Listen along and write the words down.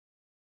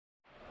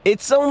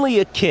It's only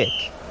a kick,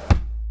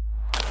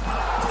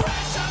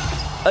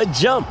 a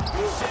jump,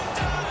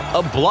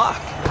 a block.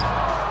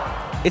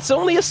 It's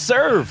only a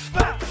serve.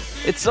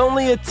 It's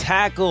only a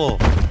tackle,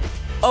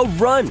 a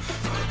run.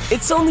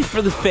 It's only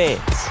for the fans.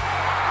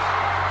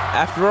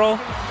 After all,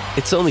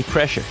 it's only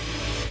pressure.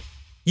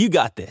 You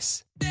got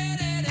this.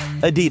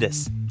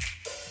 Adidas.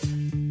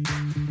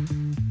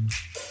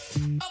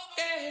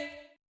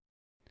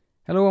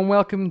 Hello and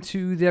welcome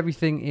to the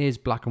Everything is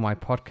Black and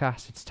White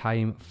podcast. It's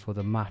time for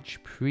the match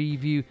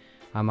preview.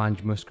 I'm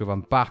Andrew Musgrove.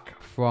 I'm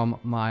back from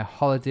my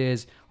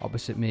holidays.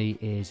 Opposite me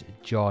is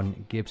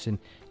John Gibson.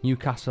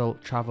 Newcastle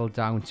travelled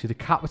down to the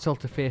capital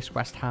to face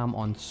West Ham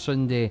on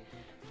Sunday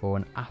for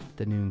an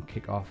afternoon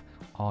kickoff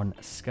on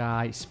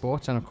Sky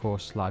Sports and of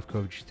course live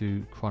coverage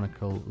through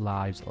Chronicle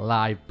Live's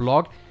live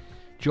blog.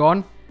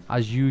 John,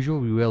 as usual,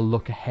 we will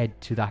look ahead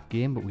to that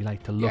game, but we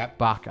like to look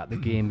back at the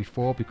game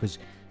before because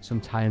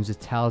sometimes it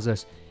tells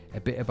us a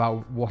bit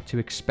about what to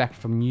expect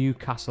from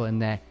Newcastle in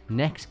their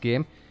next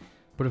game.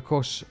 But of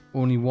course,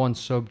 only one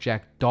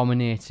subject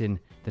dominating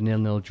the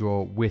 0-0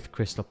 draw with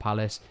Crystal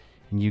Palace.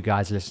 And you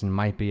guys listening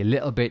might be a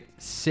little bit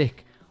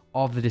sick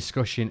of the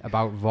discussion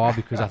about VAR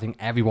because I think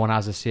everyone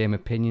has the same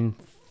opinion.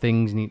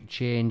 Things need to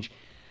change.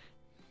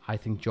 I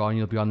think, John,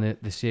 you'll be on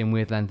the same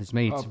wavelength as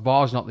me.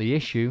 VAR's not the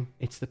issue,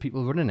 it's the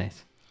people running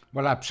it.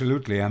 Well,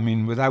 absolutely. I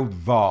mean, without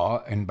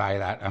VAR, and by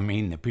that I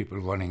mean the people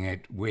running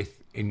it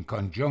in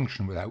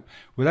conjunction without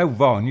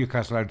VAR,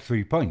 Newcastle had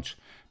 3 points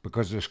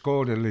because they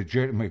scored a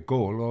legitimate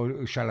goal,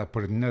 or shall I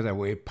put it another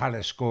way,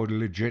 Palace scored a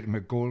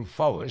legitimate goal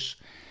for us,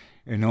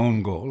 an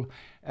own goal,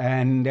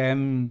 and,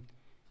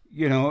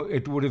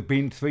 it would have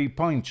been 3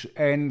 points.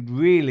 And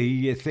really,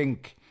 you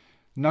think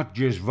not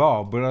just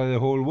VAR, but the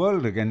whole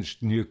world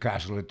against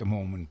Newcastle at the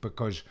moment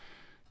because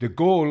the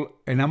goal,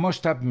 and I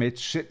must admit,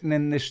 sitting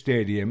in the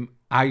stadium,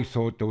 I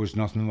thought there was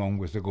nothing wrong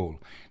with the goal.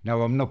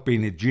 Now, I'm not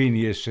being a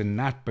genius in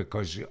that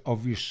because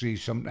obviously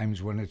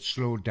sometimes when it's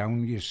slowed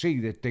down, you see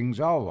that things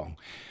are wrong.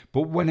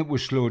 But when it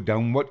was slowed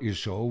down, what you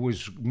saw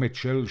was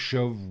Mitchell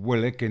shove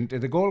Willock into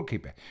the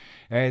goalkeeper.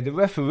 The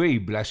referee,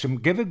 bless him,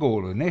 gave a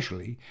goal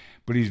initially,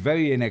 but he's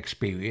very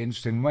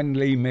inexperienced. And when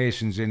Lee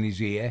Mason's in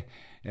his ear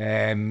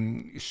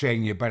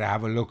saying you better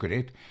have a look at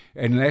it,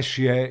 unless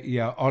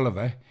you're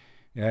Oliver,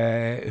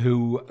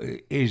 who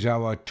is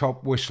our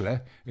top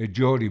whistler,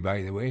 Geordie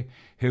by the way,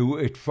 who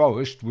at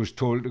Forest was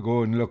told to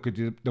go and look at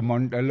the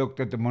monitor, looked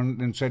at the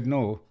monitor and said,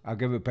 no, I'll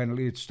give a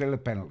penalty, it's still a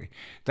penalty.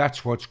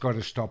 That's what's got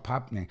to start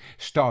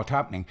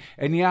happening.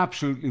 And you're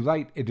absolutely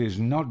right, it is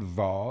not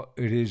VAR,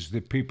 it is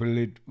the people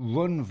that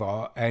run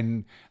VAR,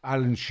 and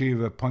Alan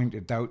Shearer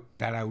pointed that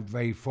out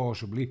very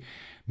forcibly.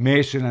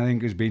 Mason, I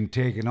think, has been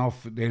taken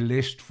off the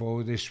list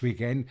for this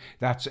weekend.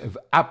 That's of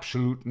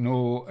absolute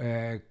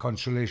no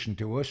consolation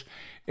to us.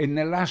 In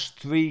the last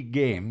 3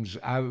 games,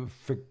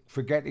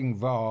 forgetting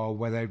VAR,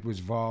 whether it was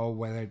VAR,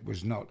 whether it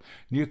was not,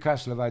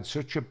 Newcastle have had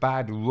such a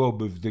bad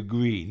rub of the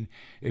green.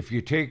 If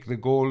you take the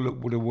goal that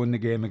would have won the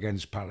game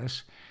against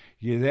Palace,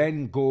 you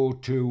then go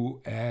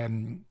to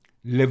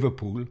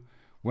Liverpool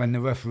when the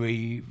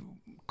referee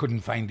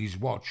couldn't find his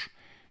watch.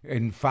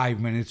 In 5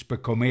 minutes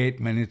become 8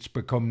 minutes,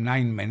 become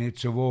 9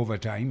 minutes of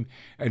overtime,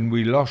 and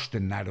we lost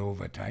in that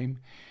overtime.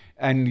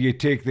 And you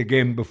take the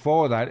game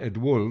before that at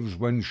Wolves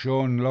when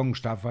Sean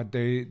Longstaff had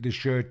the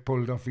shirt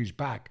pulled off his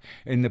back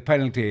in the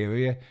penalty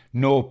area,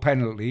 no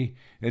penalty,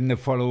 and the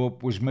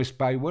follow-up was missed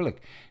by Willock.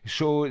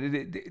 So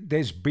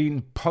there's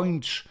been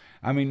points.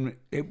 I mean,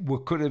 we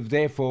could have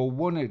therefore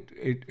won it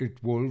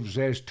at Wolves.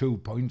 There's 2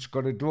 points.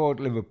 Got a draw at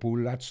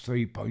Liverpool. That's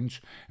 3 points.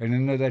 And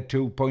another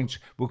 2 points.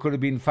 We could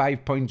have been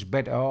 5 points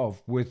better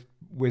off with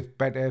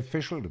better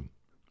officialdom.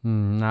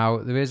 Now,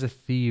 there is a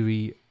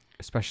theory,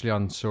 especially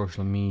on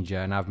social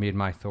media, and I've made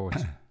my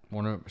thoughts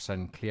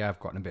 100% clear. I've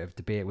gotten a bit of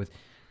debate with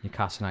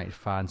Newcastle United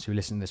fans who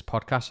listen to this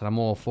podcast, and I'm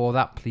all for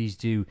that. Please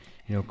do,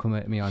 come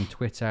at me on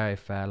Twitter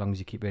as long as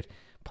you keep it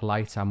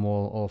polite. I'm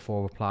all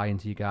for replying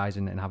to you guys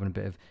and having a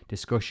bit of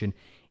discussion.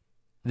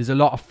 There's a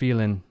lot of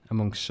feeling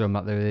amongst some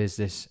that there is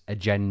this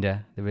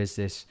agenda, there is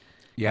this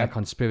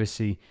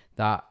conspiracy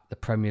that the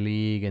Premier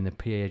League and the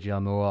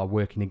PAGL are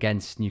working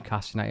against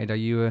Newcastle United. Are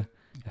you a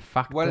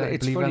factor? Well,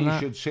 it's funny you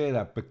should say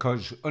that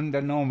because under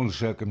normal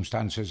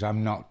circumstances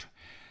I'm not.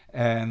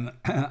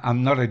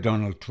 I'm not a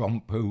Donald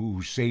Trump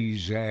who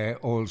sees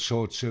all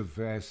sorts of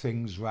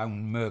things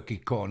round murky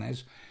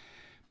corners.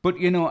 But,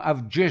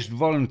 I've just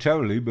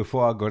voluntarily,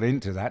 before I got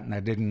into that, and I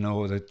didn't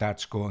know that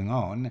that's going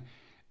on,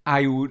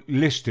 I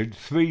listed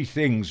 3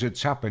 things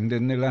that's happened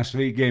in the last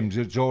 3 games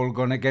that's all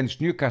gone against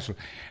Newcastle.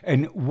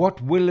 And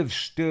what will have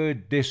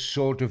stirred this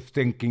sort of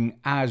thinking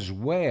as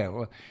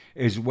well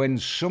is when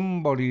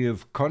somebody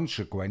of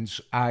consequence,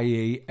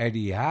 i.e.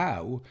 Eddie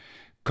Howe,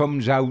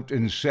 comes out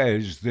and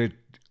says that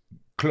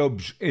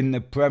clubs in the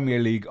Premier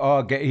League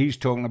he's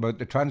talking about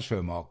the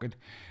transfer market,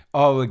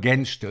 are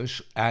against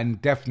us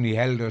and definitely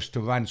held us to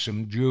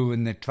ransom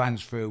during the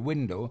transfer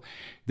window,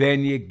 then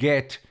you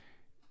get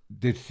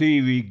the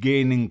theory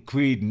gaining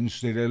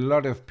credence that a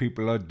lot of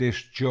people are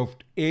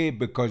dischuffed, A,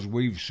 because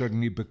we've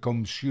suddenly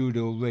become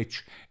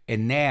pseudo-rich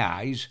in their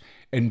eyes,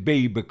 and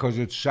B, because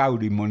it's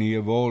Saudi money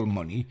of all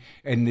money,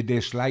 and they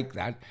dislike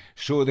that.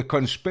 So the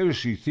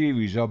conspiracy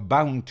theories are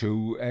bound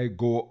to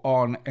go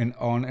on and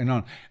on and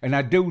on. And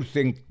I do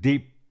think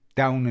deep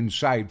down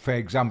inside, for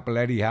example,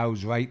 Eddie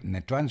Howe's right in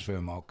the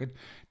transfer market,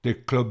 the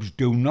clubs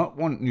do not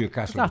want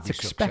Newcastle to be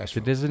successful. That's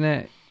expected, isn't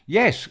it?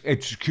 Yes,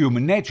 it's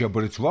human nature,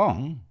 but it's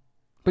wrong.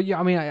 But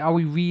yeah, I mean, are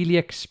we really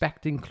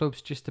expecting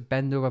clubs just to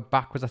bend over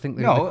backwards? I think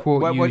the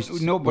quote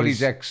used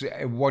nobody's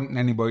wanting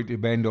anybody to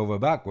bend over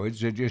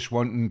backwards. They're just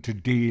wanting to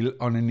deal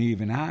on an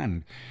even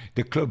hand.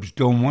 The clubs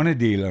don't want to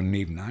deal on an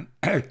even hand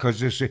because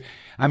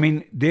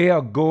they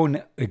are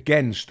going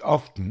against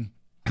often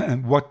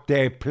what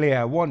their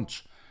player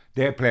wants.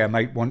 Their player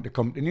might want to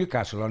come to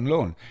Newcastle on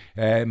loan.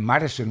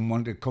 Madison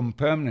wanted to come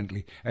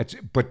permanently,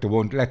 but they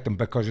won't let them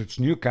because it's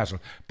Newcastle.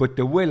 But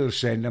they will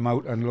send them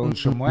out on loan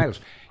somewhere else.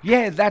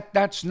 Yeah,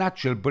 that's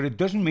natural, but it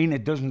doesn't mean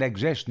it doesn't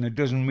exist, and it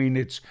doesn't mean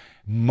it's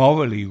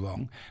morally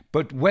wrong.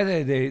 But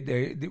whether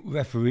the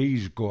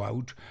referees go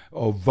out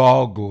or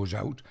VAR goes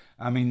out,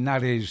 I mean,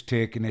 that is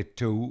taking it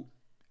to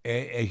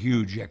a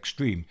huge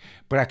extreme.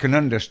 But I can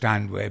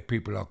understand where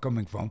people are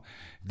coming from.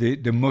 They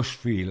must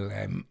feel...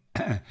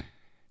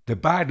 the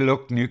bad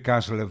luck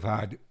Newcastle have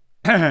had,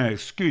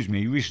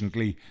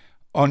 recently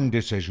on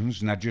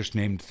decisions, and I just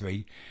named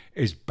 3,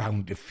 is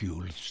bound to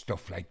fuel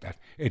stuff like that.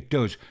 It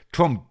does.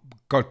 Trump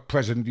got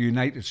President of the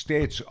United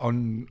States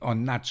on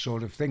that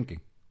sort of thinking.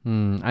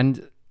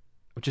 And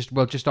just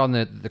on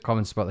the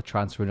comments about the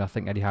transfer, and I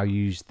think Eddie Howe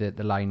used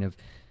the line of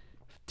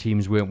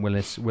teams weren't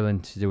willing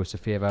to do us a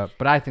favour,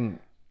 but I think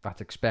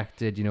that's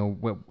expected. You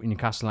know, in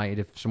Newcastle United,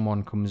 if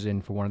someone comes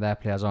in for one of their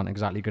players, aren't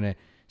exactly going to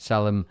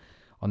sell them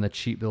on the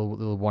cheap, they'll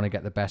want to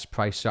get the best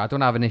price. So I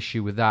don't have an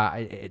issue with that.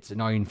 It's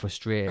annoying,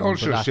 frustrating.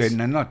 Also saying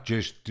they're not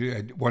just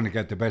want to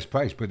get the best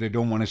price, but they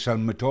don't want to sell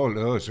them at all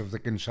to us if they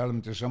can sell them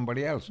to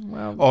somebody else.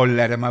 Or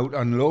let them out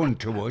on loan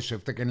to us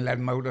if they can let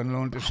them out on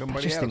loan to somebody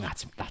else. I just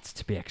think that's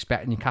to be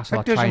expected. Newcastle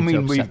that doesn't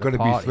mean we've got to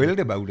be thrilled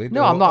about it.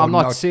 No, I'm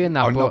not saying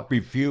that. Or not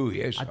be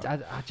furious.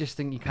 I just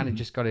think you kind of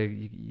just got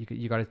to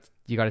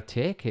you got to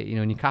take it. You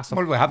know, Newcastle.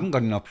 Well, we haven't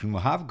got an option. We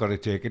have got to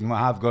take it, and we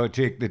have got to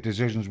take the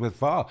decisions with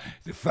VAR.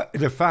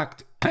 The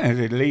fact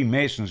that Lee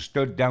Mason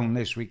stood down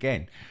this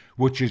weekend,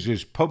 which is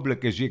as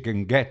public as you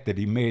can get, that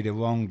he made a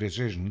wrong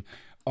decision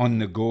on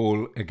the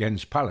goal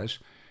against Palace,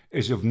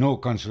 is of no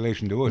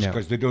consolation to us,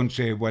 because they don't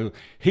say, well,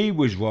 he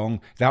was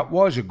wrong, that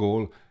was a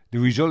goal, the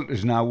result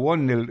is now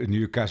 1-0 to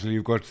Newcastle,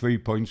 you've got 3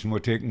 points and we're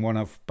taking one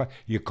off.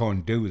 You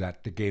can't do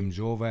that. The game's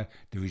over.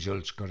 The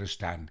result's got to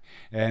stand.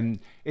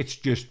 It's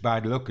just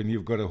bad luck, and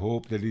you've got to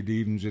hope that it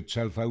evens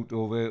itself out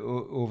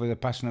over the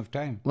passing of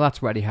time. Well,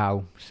 that's what Eddie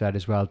Howe said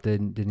as well,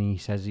 didn't he? He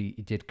says he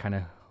did kind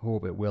of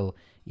hope it will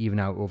even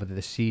out over the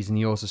season.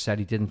 He also said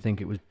he didn't think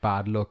it was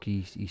bad luck.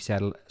 He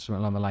said something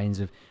along the lines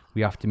of,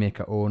 we have to make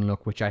our own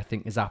luck, which I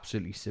think is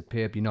absolutely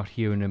superb. You're not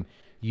hearing him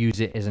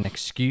use it as an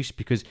excuse,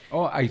 because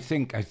I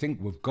think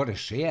we've got to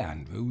say,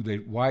 Andrew,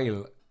 that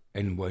while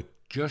and we're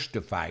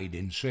justified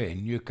in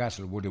saying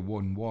Newcastle would have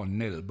won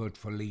 1-0 but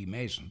for Lee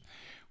Mason,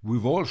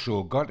 we've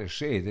also got to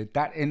say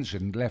that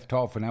incident left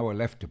half an hour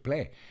left to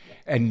play,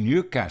 and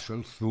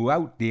Newcastle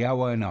throughout the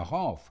hour and a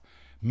half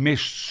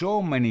missed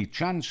so many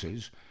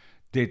chances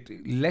that,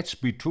 let's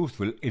be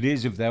truthful, it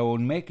is of their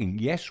own making.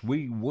 Yes,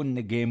 we won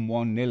the game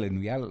 1-0 in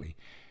reality,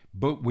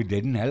 but we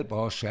didn't help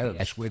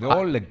ourselves with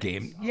all the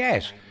game.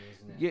 Yes.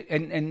 Yeah,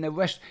 and the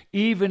rest,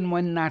 even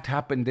when that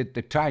happened at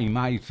the time,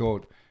 I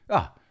thought,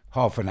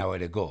 half an hour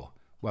to go.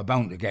 We're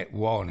bound to get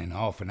one in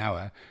half an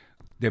hour.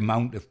 The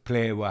amount of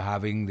play we're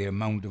having, the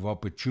amount of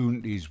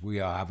opportunities we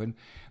are having.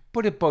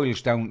 But it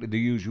boils down to the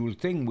usual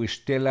thing. We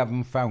still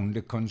haven't found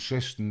a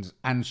consistent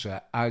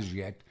answer as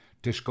yet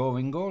to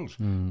scoring goals.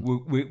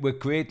 We're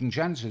creating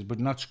chances but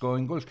not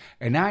scoring goals.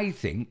 And I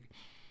think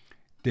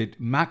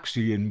that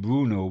Maxi and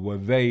Bruno were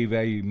very,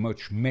 very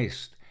much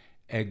missed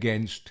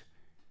against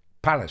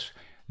Palace.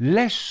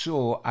 Less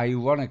so,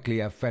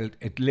 ironically, I felt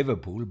at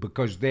Liverpool,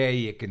 because there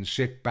you can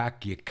sit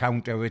back, you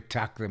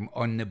counter-attack them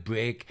on the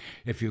break.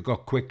 If you've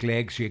got quick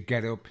legs, you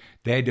get up.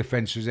 Their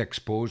defence is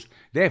exposed.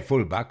 Their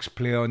full-backs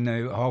play on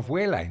the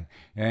halfway line,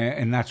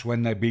 and that's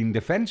when they're being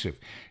defensive.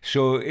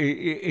 So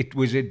it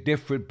was a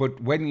different... But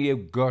when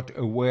you've got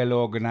a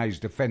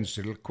well-organised defence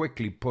that'll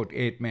quickly put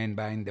 8 men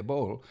behind the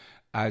ball,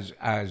 as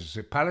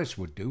Palace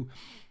would do,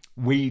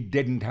 we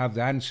didn't have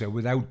the answer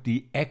without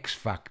the X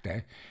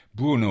factor.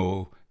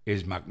 Bruno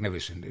is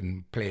magnificent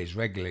and plays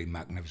regularly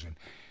magnificent.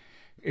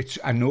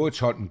 I know it's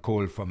hot and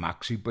cold for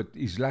Maxi, but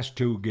his last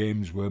 2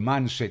 games were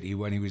Man City,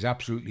 when he was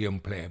absolutely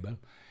unplayable,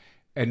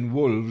 and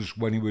Wolves,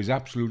 when he was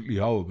absolutely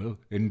horrible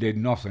and did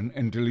nothing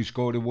until he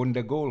scored a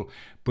wonder goal.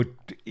 But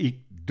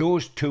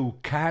those 2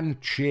 can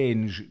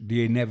change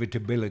the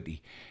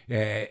inevitability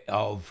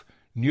of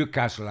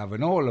Newcastle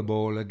having all the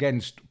ball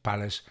against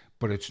Palace,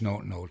 but it's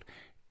not.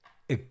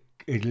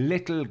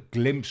 little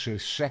glimpse, a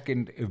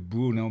second of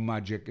Bruno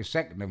magic, a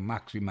second of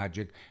Maxi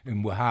magic,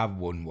 and we have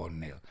won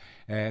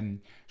 1-0.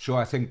 So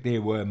I think they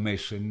were a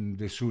miss, and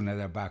the sooner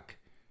they're back,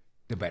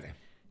 the better.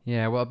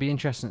 Yeah, well, it'll be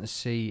interesting to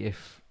see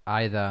if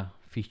either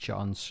feature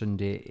on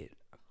Sunday.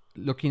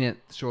 Looking at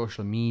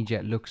social media,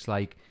 it looks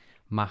like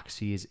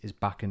Maxi is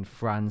back in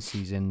France.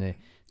 He's in the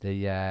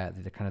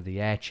kind of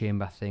the air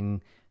chamber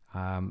thing.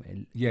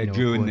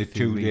 During the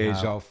 2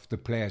 days off, the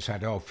players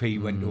had off. He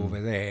went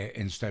over there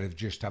instead of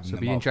just having them off.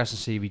 So it'll be interesting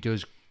to see if he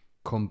does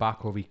come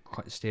back or if he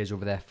stays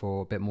over there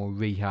for a bit more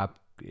rehab.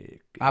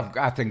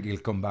 I think he'll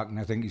come back, and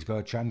I think he's got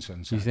a chance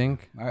on Saturday. You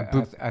think?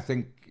 I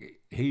think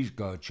he's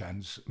got a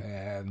chance.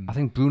 I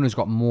think Bruno's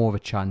got more of a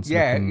chance.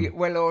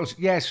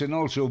 Yes, and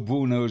also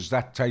Bruno's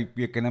that type.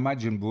 You can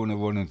imagine Bruno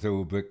running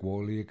through a brick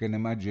wall. You can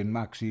imagine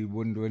Maxi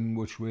wondering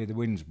which way the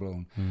wind's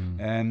blown.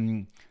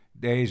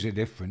 There is a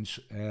difference.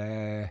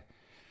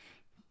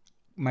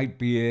 Might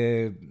be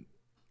a...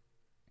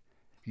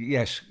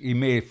 Yes, he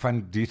may.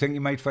 Do you think he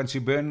might fancy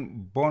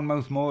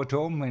Bournemouth more at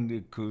home and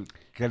he could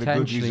get a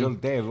good result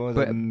there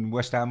rather than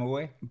West Ham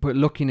away? But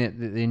looking at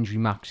the injury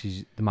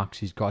Maxi's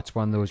got, it's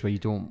one of those where you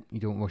don't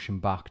rush him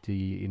back. Do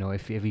you? You know,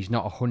 if he's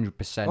not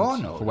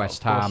 100% for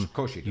West Ham,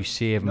 you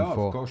save him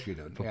for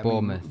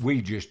Bournemouth.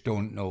 We just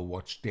don't know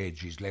what stage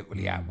he's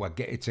literally at.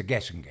 It's a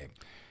guessing game.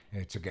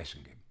 It's a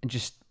guessing game. And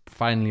just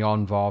finally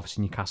on,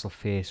 obviously Newcastle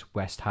face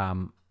West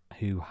Ham,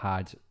 who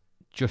had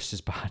just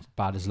as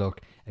bad as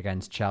luck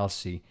against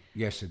Chelsea.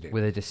 Yes, it did.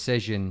 With a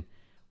decision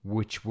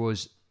which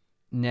was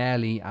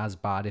nearly as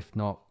bad, if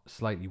not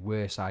slightly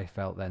worse, I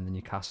felt, than the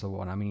Newcastle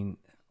one. I mean,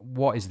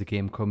 what is the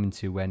game coming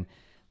to when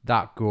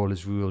that goal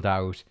is ruled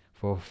out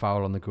for a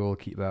foul on the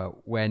goalkeeper,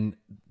 when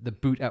the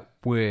boot at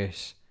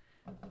worst...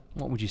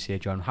 What would you say,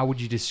 John? How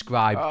would you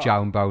describe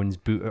John Bowen's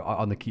boot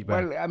on the keeper?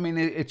 Well, I mean,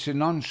 it's a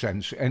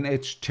nonsense, and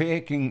it's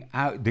taking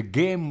out the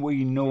game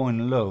we know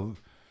and love.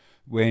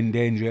 We're in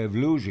danger of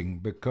losing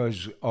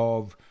because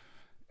of,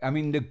 I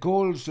mean, the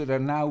goals that are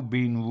now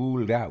being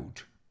ruled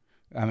out.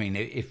 I mean,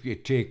 if you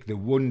take the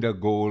wonder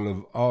goal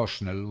of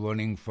Arsenal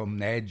running from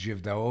the edge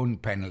of their own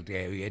penalty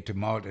area to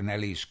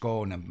Martinelli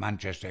scoring at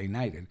Manchester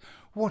United,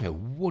 what a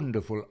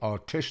wonderful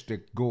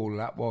artistic goal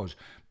that was.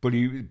 But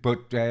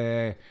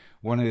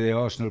one of the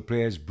Arsenal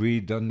players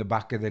breathed on the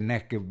back of the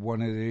neck of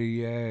one of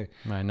the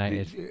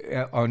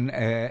on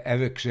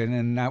Ericsson,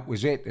 and that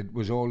was it. It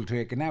was all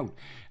taken out.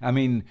 I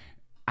mean,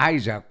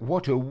 Isaac,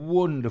 what a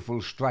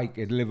wonderful strike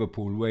at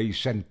Liverpool, where he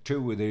sent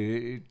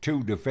two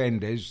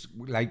defenders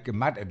like a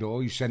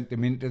matador. He sent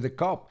them into the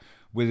cop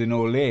with an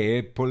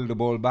Ole, pulled the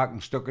ball back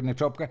and stuck in the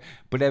top guy.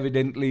 But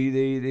evidently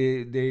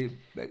the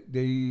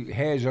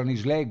hairs on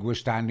his leg were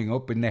standing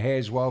up and the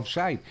hairs were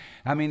offside.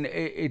 I mean,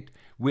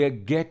 we're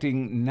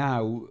getting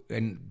now,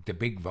 and the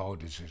big VAR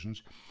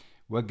decisions,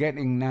 we're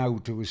getting now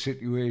to a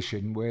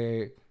situation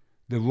where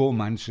the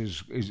romance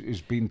is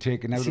being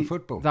taken out of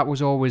football. That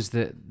was always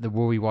the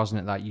worry,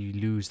 wasn't it? That you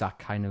lose that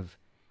kind of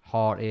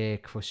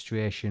heartache,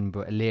 frustration,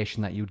 but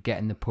elation that you'd get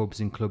in the pubs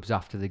and clubs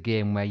after the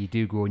game, where you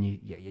do go and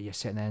you're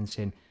sitting there and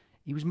saying,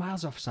 he was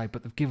miles offside,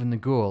 but they've given the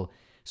goal.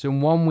 So in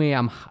one way,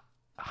 I'm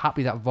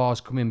happy that VAR's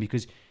come in,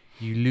 because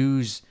you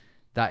lose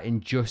that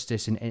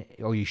injustice,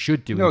 or you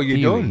should do. No,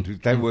 you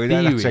don't.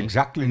 That's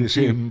exactly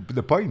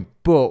the point.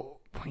 But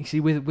you see,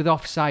 with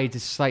offside,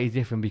 it's slightly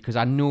different, because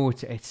I know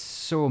it's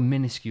so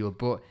minuscule,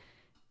 but,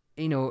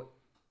 you know,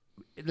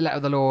 the letter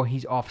of the law,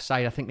 he's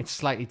offside. I think it's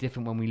slightly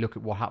different when we look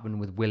at what happened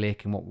with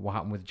Willock and what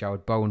happened with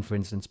Jarrod Bowen, for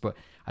instance. But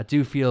I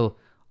do feel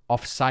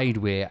offside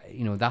where,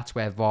 you know, that's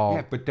where VAR...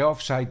 Yeah, but the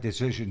offside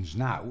decisions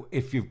now,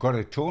 if you've got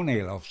a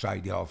toenail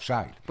offside, you're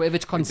offside. But if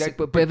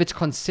it's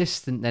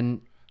consistent,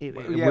 then... It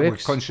works.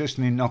 We've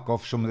consistently knock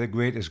off some of the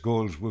greatest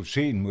goals we've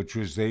seen, which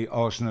was the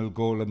Arsenal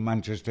goal at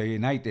Manchester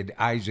United,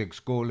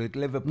 Isaac's goal at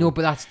Liverpool. No,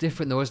 but that's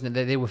different though, isn't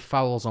it? They were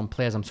fouls on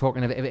players. I'm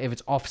talking if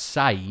it's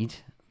offside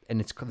and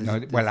it's...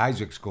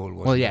 Isaac's goal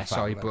was... Well, yeah,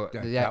 sorry, but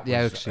that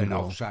was an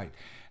offside.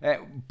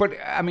 But,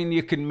 I mean,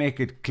 you can make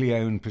it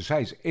clear and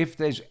precise. If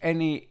there's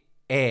any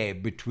air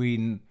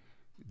between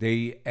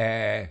the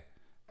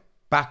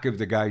back of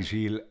the guy's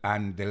heel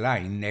and the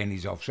line, then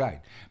he's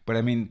offside. But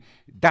I mean,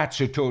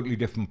 that's a totally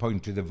different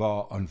point to the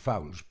VAR on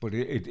fouls, but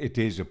it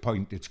is a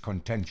point that's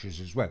contentious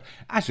as well.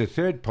 As a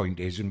third point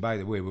is, and by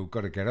the way, we've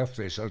got to get off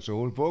this, else the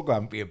whole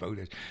programme be about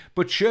it,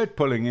 but shirt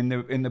pulling in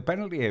the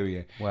penalty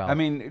area. Well, I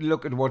mean,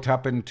 look at what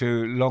happened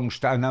to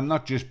Longstaff, and I'm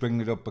not just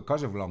bringing it up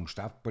because of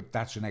Longstaff, but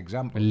that's an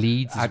example.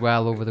 Leeds as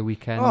well over the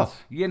weekend. Oh,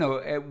 you know,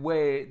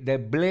 where they're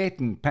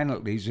blatant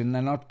penalties and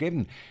they're not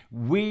given.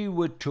 We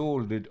were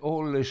told that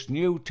all this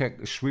new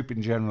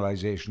sweeping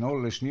generalisation, all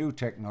this new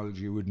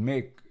technology would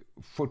make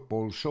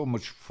football so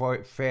much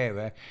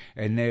fairer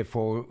and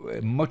therefore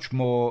much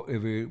more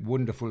of a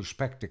wonderful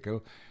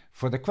spectacle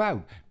for the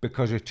crowd,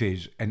 because it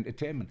is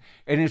entertainment.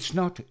 And it's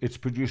not. It's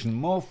producing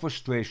more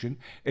frustration.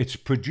 It's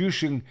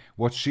producing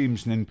what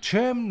seems an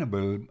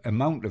interminable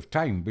amount of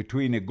time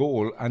between a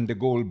goal and the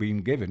goal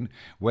being given,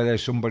 whether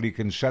somebody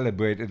can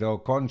celebrate it or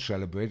can't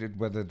celebrate it,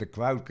 whether the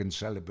crowd can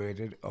celebrate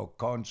it or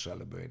can't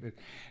celebrate it.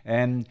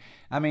 And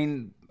I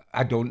mean,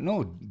 I don't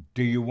know.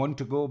 Do you want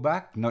to go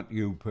back? Not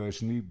you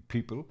personally,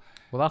 people.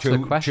 Well, that's the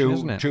question,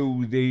 isn't it?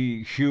 To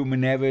the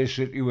human error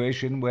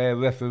situation where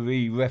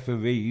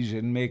referees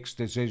and makes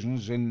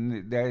decisions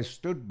and they're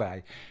stood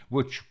by,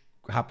 which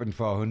happened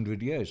for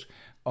 100 years.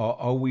 Or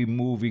are we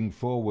moving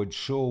forward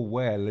so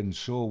well and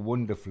so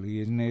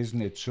wonderfully, and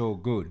isn't it so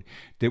good,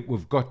 that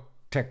we've got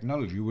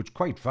technology which,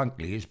 quite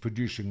frankly, is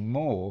producing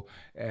more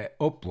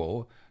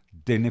uproar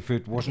than if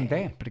it wasn't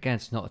there. But again,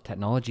 it's not the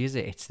technology, is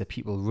it? It's the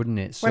people running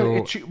it.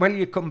 So Well,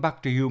 you come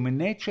back to human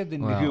nature,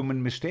 then the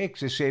human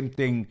mistakes. The same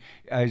thing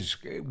as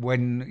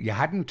when you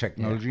hadn't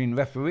technology and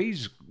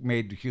referees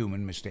made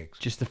human mistakes.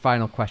 just the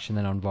final question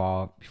then on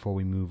VAR before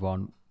we move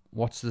on.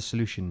 What's the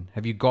solution?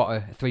 Have you got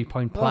a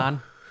 3-point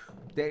plan?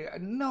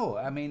 No,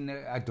 I mean,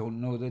 I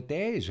don't know that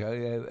there is,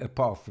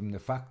 apart from the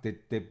fact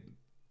that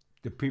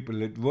the people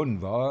that run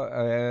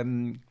VAR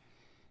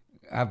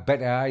have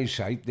better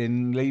eyesight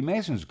than Lee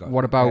Mason's got.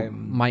 What about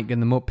miking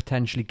them up,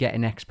 potentially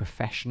getting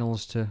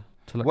ex-professionals to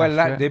look Well,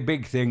 after it? the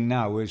big thing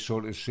now is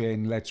sort of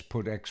saying, let's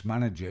put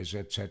ex-managers,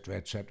 etc.,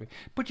 etc.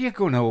 But you're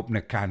going to open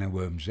a can of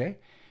worms, eh?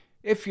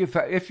 If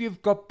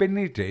you've got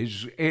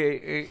Benitez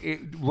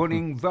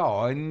running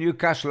VAR and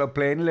Newcastle are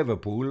playing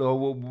Liverpool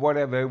or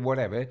whatever,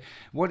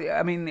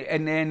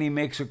 and then he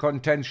makes a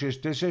contentious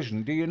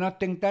decision, do you not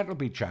think that'll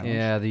be challenged?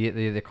 Yeah,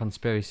 the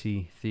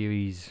conspiracy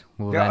theories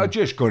will They're then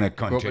just going to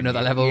go up continue.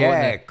 another level, Yeah,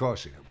 won't they? of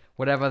course they do.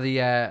 Whatever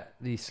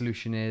the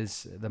solution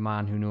is, the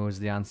man who knows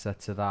the answer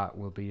to that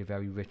will be a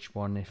very rich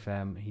one if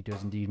he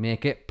does indeed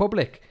make it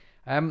public.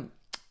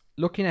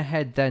 Looking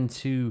ahead then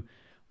to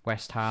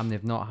West Ham,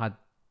 they've not had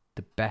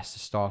the best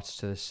starts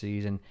to the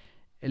season.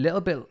 A little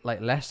bit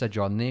like Leicester,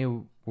 John. They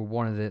were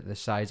one of the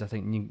sides I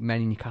think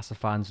many Newcastle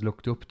fans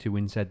looked up to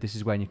and said this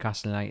is where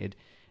Newcastle United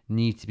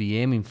need to be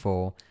aiming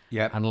for.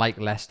 Yep. And like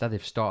Leicester,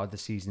 they've started the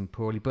season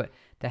poorly, but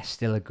they're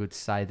still a good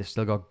side. They've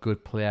still got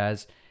good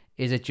players.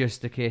 Is it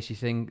just the case you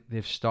think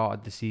they've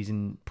started the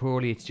season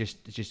poorly? It's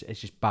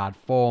just bad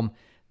form.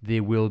 They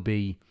will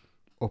be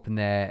up in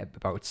there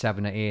about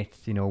 7 or 8,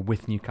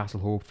 with Newcastle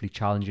hopefully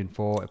challenging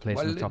for a place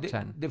in the top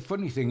 10. The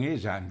funny thing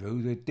is,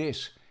 Andrew, that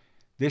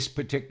this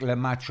particular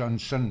match on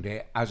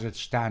Sunday, as it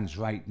stands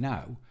right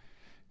now,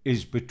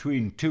 is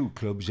between two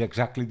clubs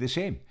exactly the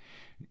same.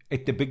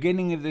 At the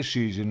beginning of the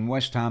season,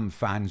 West Ham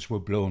fans were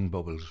blowing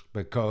bubbles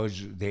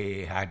because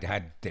they had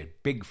the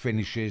big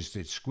finishes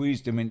that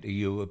squeezed them into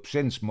Europe.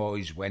 Since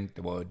Moyes went,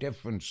 they were a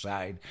different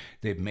side.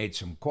 They've made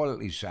some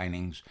quality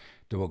signings.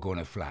 They were going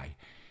to fly.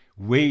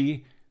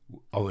 We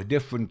are a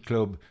different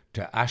club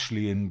to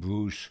Ashley and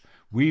Bruce.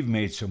 We've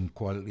made some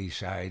quality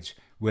sides.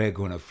 We're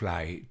going to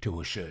fly to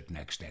a certain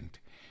extent.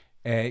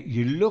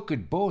 You look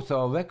at both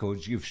our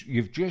records.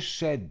 You've just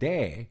said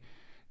there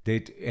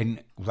that,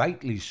 and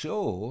rightly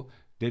so,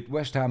 that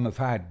West Ham have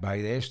had,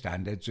 by their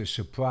standards, a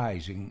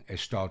surprising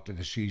start to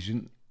the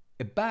season,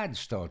 a bad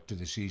start to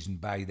the season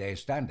by their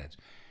standards.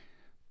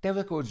 Their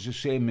record's the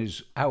same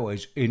as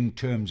ours in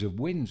terms of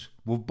wins.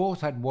 We've both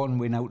had 1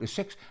 win out of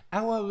 6.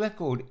 Our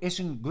record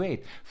isn't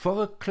great.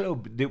 For a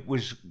club that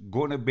was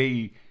going to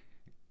be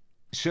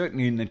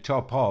certainly in the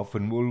top half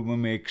and will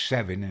make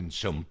 7 and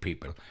some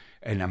people,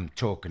 and I'm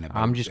talking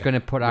about... I'm just going to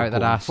put out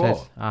that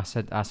I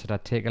said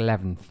I'd take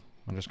 11th.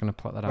 I'm just going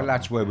to put that out. Well,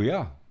 that's where we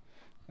are.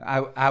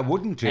 I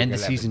wouldn't take 11th. End the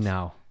season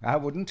now. I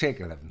wouldn't take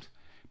 11th.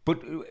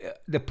 But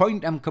the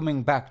point I'm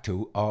coming back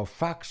to are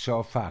facts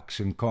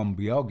and can't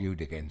be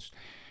argued against.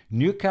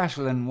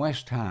 Newcastle and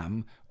West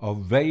Ham are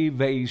very,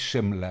 very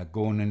similar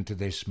going into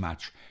this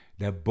match.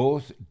 They're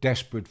both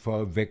desperate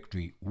for a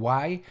victory.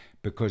 Why?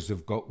 Because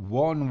they've got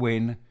 1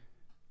 win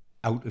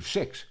out of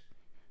 6.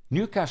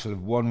 Newcastle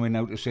have 1 win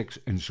out of 6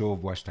 and so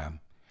have West Ham.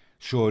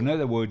 So in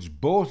other words,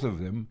 both of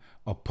them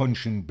are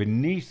punching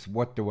beneath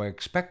what they were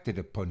expected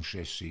to punch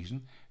this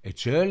season.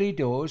 It's early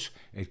doors.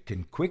 It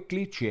can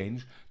quickly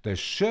change. There's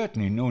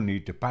certainly no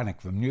need to panic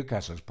from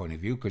Newcastle's point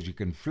of view because you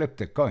can flip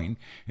the coin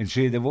and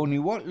say they've only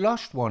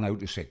lost 1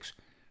 out of 6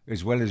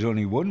 as well as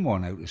only won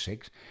 1 out of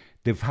 6.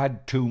 They've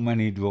had too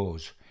many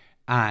draws.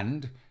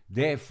 And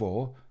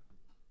therefore,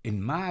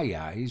 in my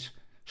eyes,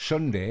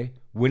 Sunday,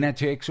 winner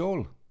takes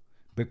all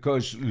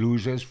because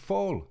losers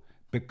fall.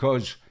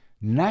 Because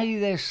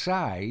neither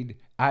side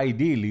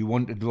ideally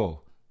want to draw.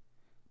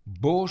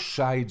 Both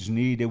sides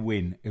need a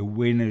win. A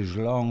win is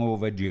long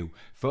overdue.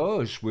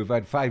 For us, we've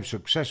had 5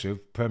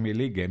 successive Premier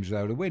League games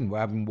without a win. We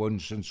haven't won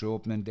since the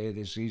opening day of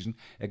this season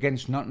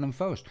against Nottingham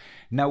Forest.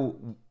 Now,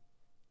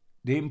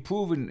 the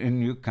improvement in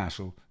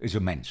Newcastle is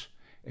immense.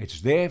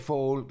 It's there for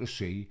all to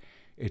see.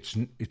 It's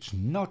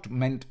not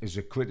meant as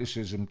a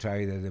criticism to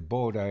either the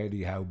board or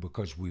Eddie Howe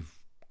because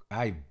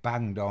I've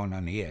banged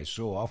on here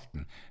so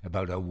often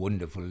about how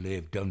wonderful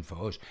they've done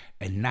for us,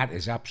 and that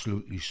is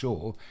absolutely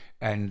so.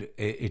 And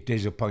a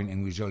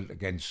disappointing result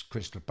against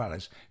Crystal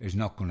Palace is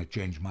not going to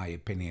change my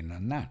opinion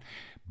on that.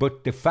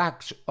 But the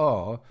facts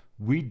are,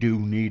 we do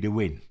need a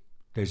win.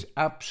 There's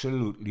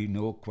absolutely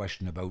no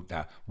question about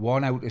that.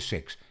 1 out of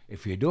 6.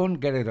 If you don't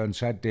get it on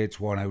Saturday,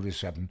 it's 1 out of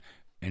 7,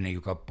 and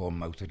you've got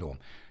Bournemouth at home.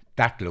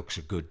 that looks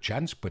a good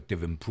chance, but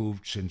they've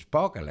improved since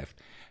Parker left.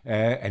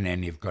 And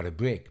then you've got a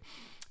break.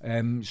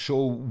 So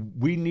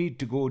we need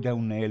to go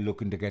down there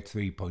looking to get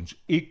 3 points.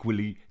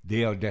 Equally,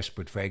 they are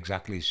desperate for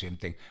exactly the same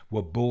thing.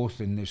 We're both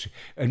in this,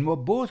 and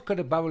we've both got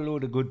a barrel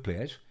load of good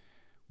players.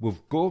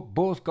 We've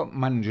both got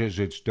managers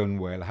that's done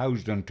well.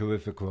 Howe's done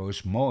terrific for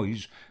us.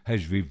 Moyes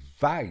has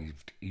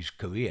revived his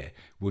career,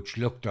 which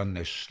looked on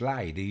the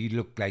slide. He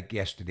looked like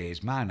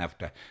yesterday's man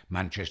after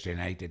Manchester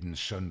United and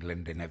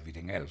Sunderland and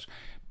everything else.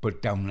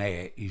 But down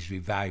there, he's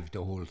revived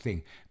the whole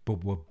thing.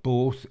 But we're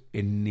both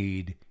in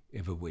need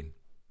of a win.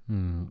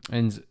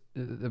 And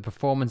the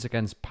performance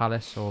against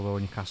Palace, although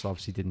Newcastle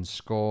obviously didn't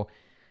score,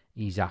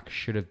 Isak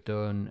should have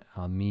done,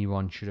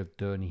 Almiron should have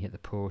done, he hit the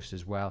post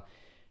as well.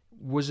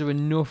 Was there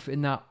enough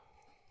in that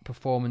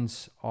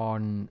performance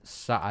on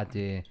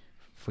Saturday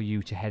for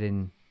you to head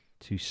in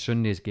to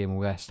Sunday's game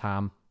with West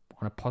Ham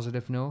on a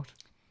positive note?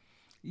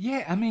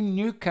 Yeah, I mean,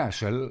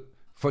 Newcastle,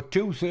 for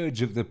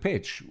 2/3 of the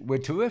pitch, were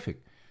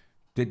terrific.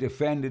 They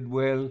defended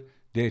well,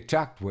 they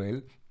attacked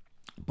well.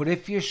 But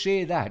if you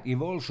say that,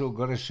 you've also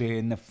got to say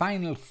in the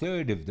final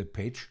third of the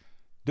pitch,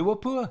 they were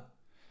poor.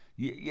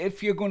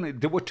 If you're going to,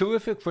 they were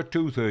terrific for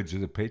 2/3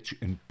 of the pitch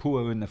and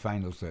poor in the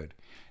final third.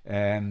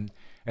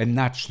 And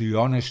that's the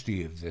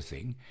honesty of the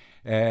thing.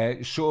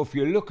 So if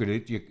you look at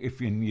it,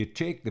 if you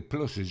take the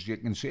pluses, you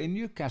can say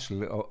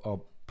Newcastle are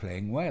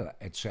playing well,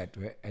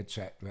 etc.,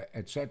 etc.,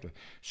 etc.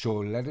 So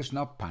let us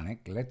not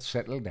panic. Let's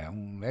settle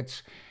down.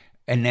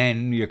 And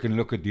then you can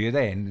look at the other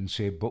end and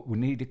say, but we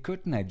need a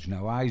cutting edge.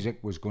 Now,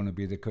 Isak was going to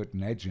be the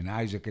cutting edge, and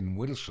Isak and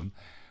Wilson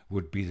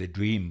would be the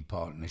dream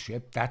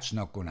partnership. That's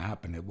not going to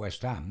happen at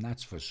West Ham,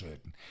 that's for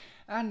certain.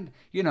 And,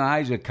 you know,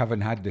 Isak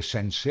having had the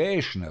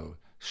sensational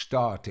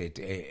start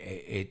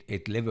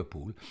at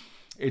Liverpool,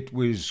 it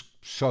was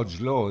sod's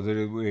law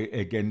that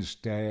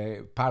against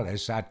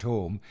Palace at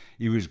home,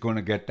 he was going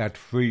to get that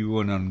free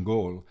run on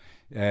goal.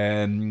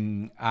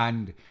 And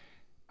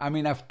I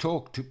mean, I've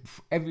talked to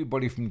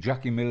everybody from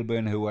Jackie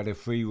Milburn, who had a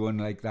free run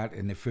like that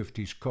in the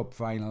 50s Cup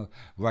final,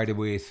 right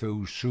away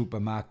through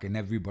Supermac and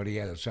everybody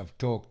else. I've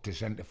talked to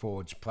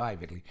centre-forwards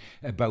privately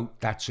about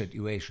that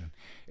situation.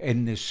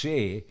 And they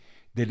say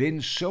that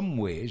in some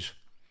ways,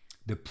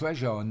 the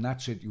pressure on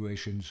that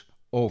situation's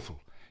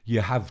awful.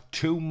 You have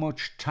too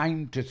much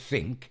time to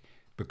think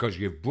because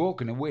you've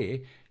broken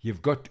away.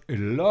 You've got a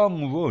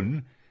long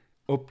run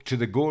up to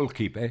the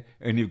goalkeeper,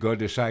 and you've got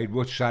to decide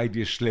which side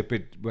you slip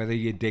it, whether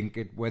you dink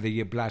it, whether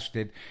you blast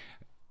it.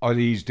 Are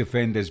these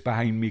defenders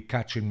behind me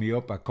catching me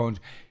up? I can't.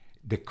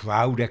 The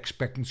crowd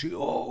expectancy,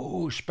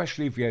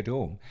 especially if you're at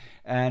home,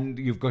 and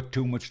you've got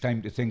too much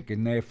time to think,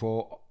 and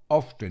therefore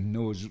often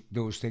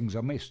those things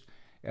are missed.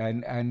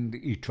 And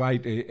he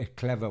tried a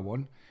clever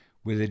one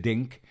with a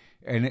dink,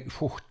 and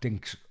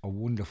dinks are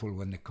wonderful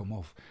when they come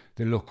off.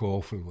 They look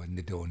awful when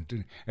they don't.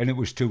 And it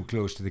was too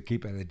close to the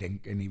keeper, the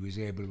dink, and he was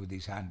able with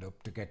his hand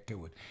up to get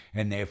to it.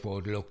 And therefore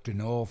it looked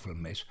an awful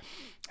miss.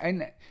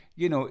 And,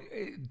 you know,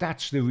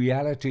 that's the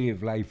reality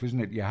of life, isn't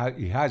it?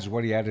 He has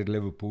what he had at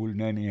Liverpool,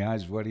 and then he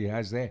has what he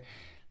has there.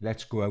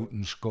 Let's go out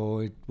and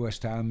score at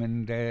West Ham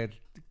and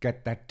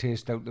get that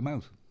taste out the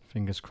mouth.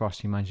 Fingers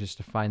crossed he manages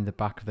to find the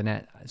back of the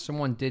net.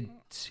 Someone did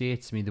say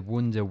to me, they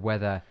wonder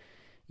whether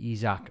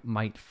Isak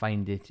might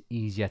find it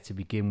easier to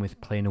begin with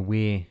playing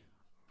away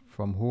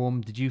from home.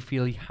 Did you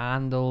feel he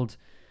handled,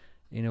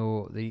 you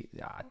know,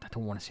 I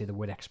don't want to say the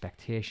word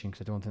expectation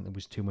because I don't think there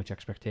was too much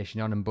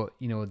expectation on him, but,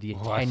 you know, the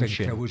attention. I think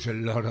there was a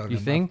lot on him. You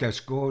think?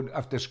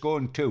 After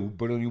scoring 2,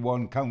 but only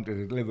 1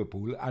 counted at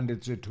Liverpool, and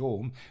it's at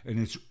home, and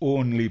it's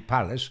only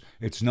Palace.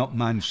 It's not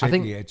Man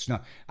City.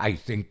 I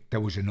think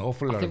there was an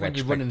awful lot of expectation. I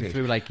think when you're running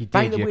through like he did,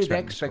 by the way, the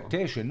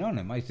expectation on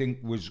him, I think,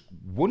 was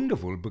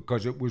wonderful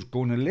because it was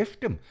going to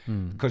lift him.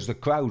 Because the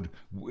crowd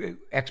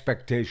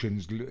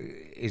expectations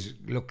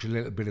looks a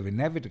little bit of a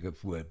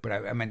negative word, but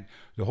I mean,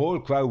 the whole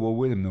crowd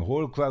were with him. The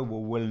whole crowd were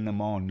willing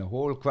him on. The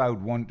whole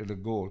crowd wanted a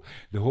goal.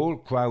 The whole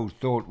crowd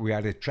thought we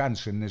had a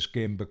chance in this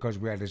game because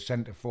we had a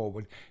centre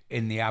forward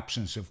in the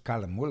absence of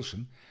Callum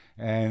Wilson,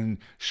 and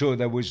so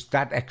there was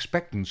that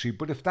expectancy.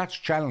 But if that's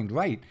channeled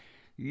right,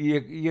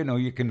 you know,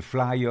 you can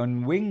fly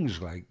on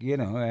wings, like, you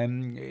know.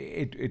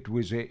 It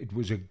was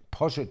a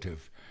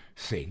positive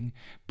thing.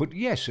 But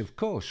yes, of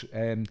course.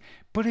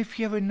 But if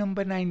you're a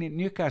number 9 at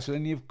Newcastle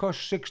and you've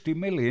cost 60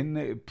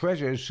 million,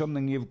 pressure is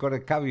something you've got to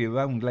carry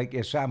around like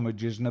your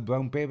sandwiches in a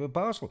brown paper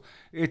parcel.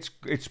 It's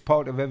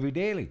part of every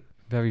daily.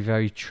 Very,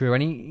 very true.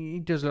 And he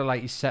does look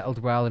like he's settled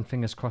well, and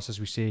fingers crossed, as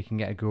we say, he can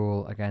get a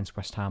goal against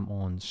West Ham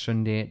on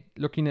Sunday.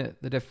 Looking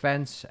at the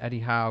defence, Eddie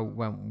Howe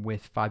went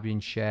with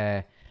Fabian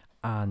Schär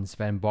and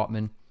Sven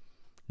Botman.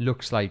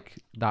 Looks like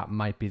that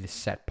might be the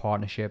set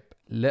partnership.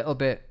 Little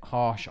bit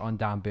harsh on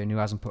Dan Burn, who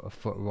hasn't put a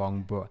foot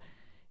wrong, but,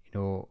 you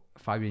know,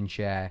 Fabian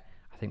Schär,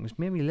 I think, was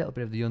maybe a little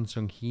bit of the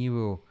unsung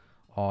hero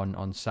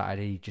on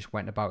Saturday. He just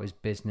went about his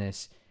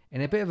business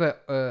in a bit of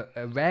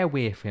a rare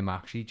way for him,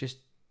 actually. Just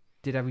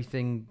did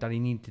everything that he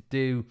needed to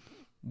do.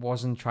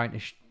 Wasn't trying to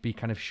be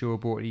kind of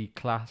showboaty,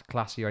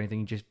 classy or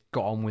anything. He just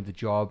got on with the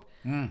job,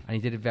 and he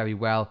did it very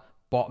well.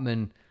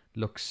 Botman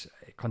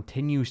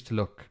continues to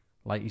look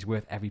like he's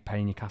worth every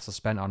penny Newcastle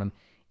spent on him.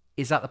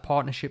 Is that the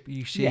partnership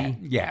you see?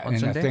 Yeah, on and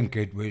Sunday? I think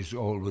it was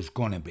always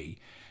going to be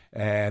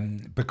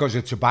because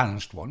it's a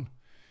balanced one.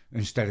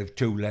 Instead of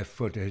two left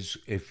footers,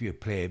 if you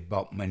play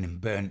Botman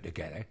and Byrne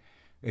together,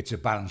 it's a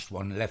balanced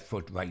one, left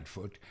foot, right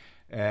foot.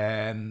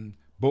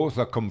 Both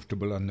are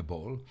comfortable on the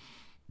ball.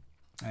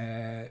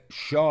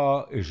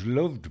 Shaw is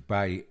loved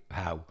by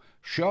Howe.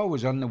 Shaw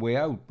was on the way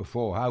out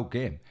before Howe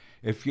came.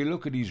 If you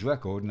look at his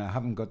record, and I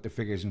haven't got the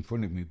figures in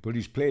front of me, but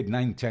he's played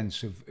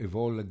 9/10 of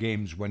all the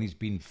games when he's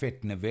been fit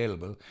and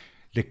available,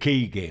 the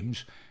key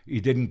games. He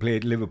didn't play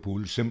at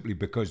Liverpool simply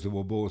because they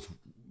were both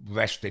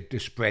rested to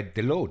spread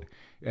the load.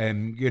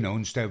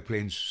 Instead of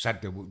playing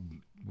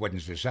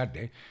Wednesday,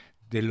 Saturday,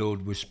 the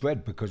load was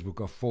spread because we've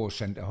got 4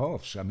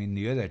 centre-halves. I mean,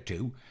 the other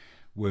two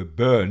were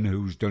Byrne,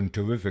 who's done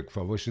terrific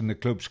for us, and the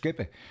club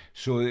skipper.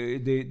 So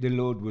the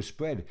load was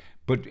spread.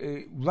 But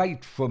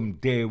right from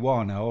day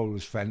one, I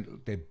always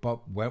felt that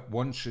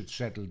once it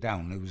settled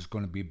down, it was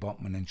going to be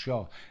Botman and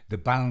Shaw. The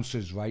balance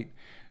is right.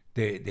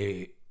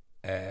 The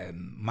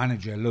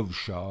manager loves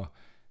Shaw.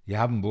 You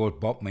haven't brought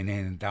Botman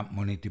in and that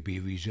money to be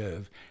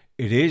reserved.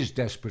 It is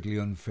desperately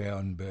unfair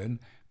on Byrne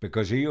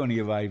because he only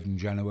arrived in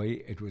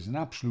January. It was an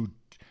absolute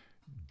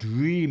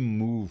dream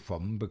move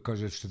from him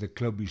because it's to the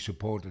club he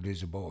supported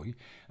as a boy.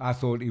 I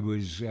thought he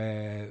was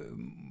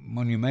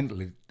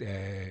monumental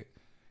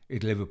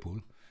at Liverpool,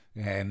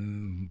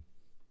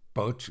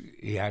 but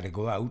he had to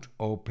go out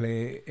or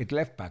play at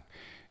left back.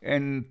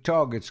 And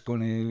Targett's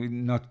going to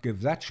not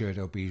give that shirt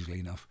up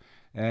easily enough.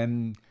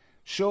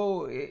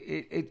 So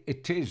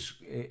it is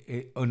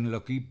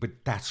unlucky,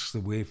 but that's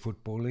the way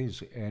football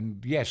is.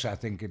 And yes, I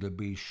think it'll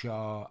be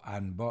Shaw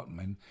and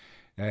Botman,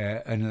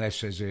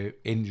 unless there's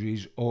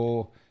injuries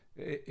or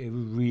a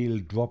real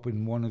drop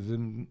in one of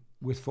them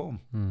with form.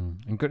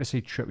 And good to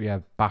see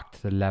Trippier back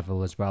to the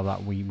level as well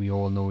that we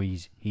all know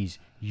he's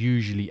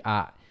usually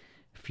at.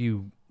 A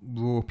few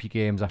ropey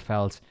games I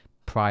felt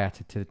prior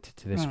to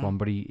this one,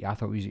 but I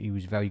thought he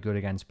was very good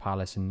against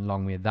Palace, and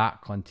long may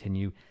that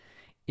continue.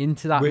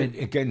 Into that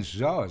against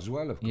Zaha as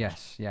well, of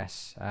course.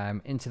 Yes.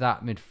 Into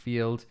that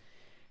midfield,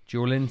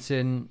 Joe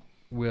Linton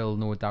will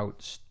no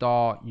doubt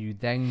start. You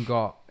then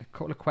got a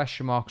couple of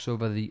question marks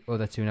over the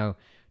other two. Now,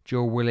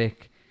 Joe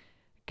Willock,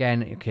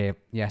 again, okay,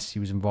 yes, he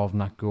was involved in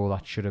that goal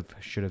that should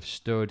have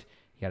stood.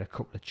 He had a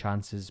couple of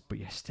chances, but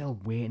you're still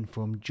waiting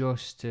for him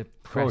just to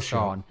press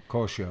on. Of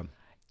course, yeah.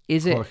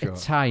 Is it a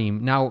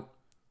time now?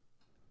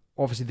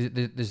 Obviously,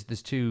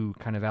 there's two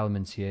kind of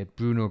elements here.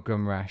 Bruno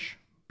Guimaraes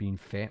being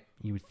fit,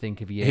 you would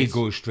think if he is, he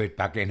goes straight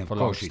back in. Of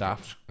course he Longstaff.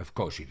 does. Of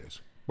course he does.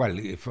 Well,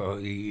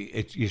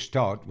 if you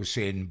start with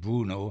saying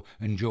Bruno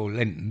and Joe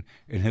Linton,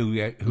 and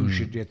who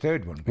should your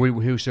third one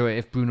be? So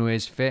if Bruno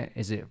is fit,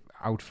 is it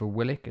out for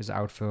Willock? Is it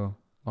out for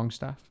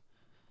Longstaff?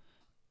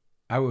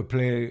 I would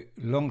play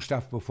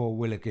Longstaff before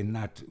Willock in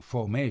that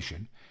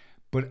formation,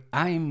 but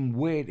I'm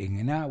waiting,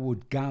 and I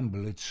would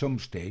gamble at some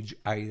stage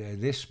either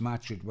this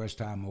match at West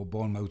Ham or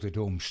Bournemouth at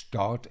home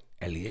start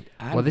Elliot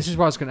Anderson. Well, this is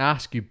what I was going to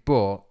ask you,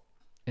 but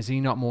is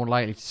he not more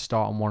likely to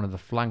start on one of the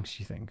flanks,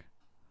 you think?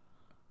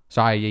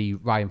 So i.e.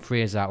 Ryan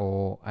Fraser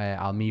or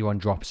Almiron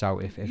drops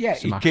out if yeah,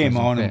 he came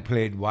on and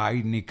played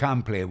wide, and he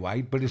can play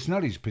wide, but it's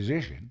not his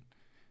position.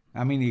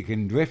 I mean, he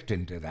can drift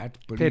into that.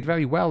 But played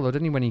very well, though,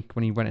 didn't he,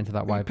 when he went into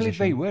that wide position? He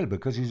played very well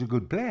because he's a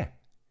good player.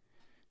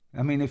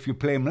 I mean, if you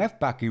play him left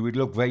back, he would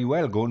look very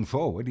well going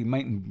forward. He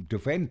mightn't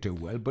defend too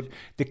well, but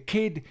the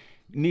kid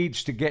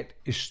needs to get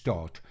a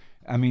start.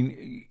 I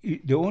mean,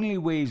 the only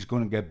way he's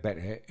going to get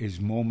better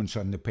is moments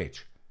on the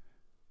pitch.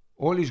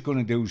 All he's going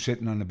to do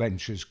sitting on the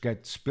bench is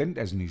get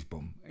splinters in his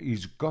bum.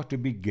 He's got to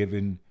be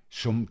given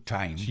some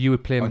time. So you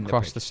would play him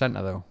across the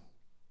centre, though?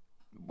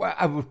 Well,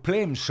 I would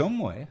play him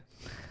somewhere.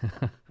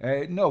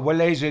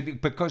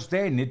 Because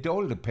then it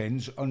all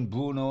depends on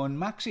Bruno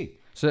and Maxi.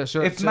 So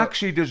if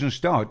Maxi doesn't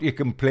start, you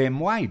can play him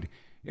wide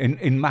in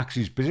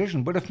Maxi's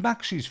position. But if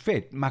Maxi's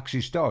fit,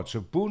 Maxi starts.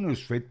 If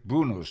Bruno's fit,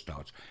 Bruno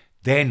starts.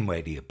 Then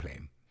where do you play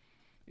him?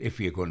 If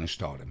you're going to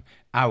start him,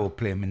 I will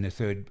play him in the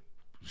third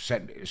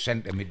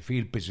centre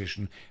midfield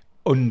position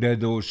under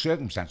those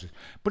circumstances.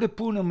 But if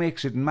Bruno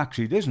makes it and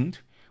Maxi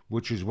doesn't,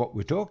 which is what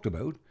we talked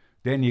about,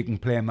 then you can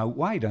play him out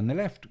wide on the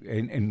left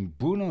in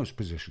Bruno's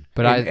position.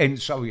 In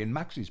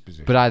Maxi's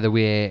position. But either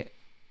way,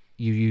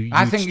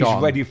 I think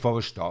he's ready for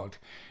a start,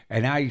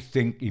 and I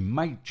think he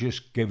might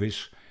just give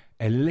us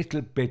a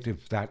little bit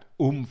of that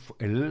oomph,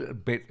 a little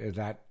bit of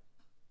that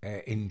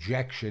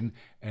injection,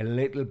 a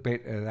little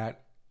bit of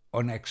that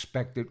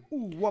unexpected,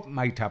 what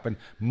might happen,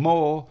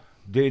 more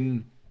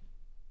than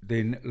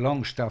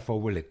Longstaff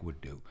or Willock would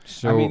do.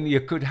 So, I mean,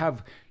 you could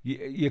have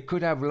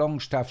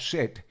Longstaff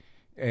sit,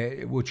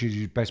 which is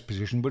his best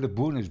position, but if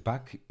Bruno's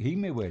back, he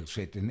may well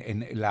sit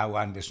and allow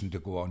Anderson to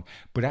go on.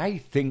 But I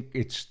think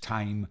it's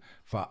time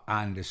for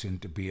Anderson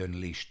to be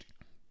unleashed,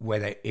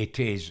 whether it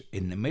is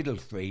in the middle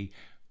three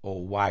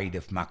or wide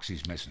if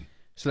Maxi's missing.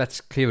 So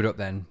let's clear it up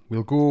then.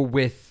 We'll go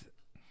with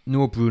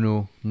no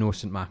Bruno, no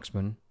St.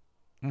 Maximin.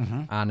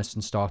 Mm-hmm.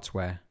 Anderson starts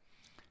where?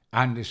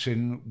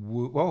 Anderson,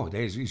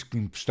 he's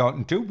been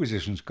starting 2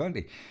 positions, can't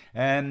he?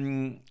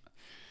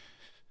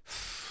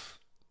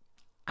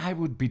 I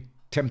would be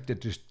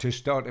tempted to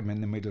start him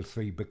in the middle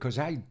 3 because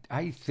I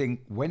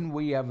think when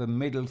we have a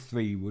middle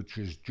 3, which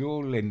is Joe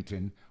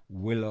Linton,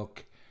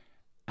 Willock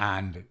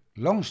and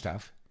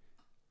Longstaff,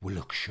 we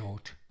look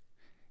short.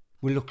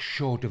 We look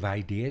short of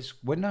ideas.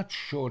 We're not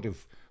short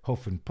of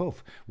huff and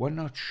puff. We're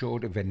not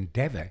short of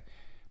endeavour,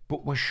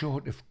 but we're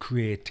short of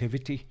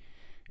creativity.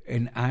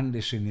 And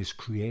Anderson is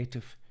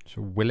creative.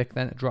 So Willock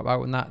then to drop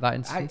out in that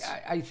instance?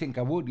 I think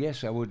I would,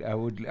 yes. I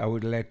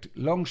would let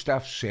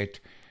Longstaff sit.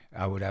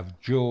 I would have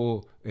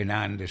Joe and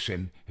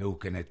Anderson who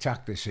can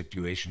attack the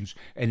situations,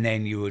 and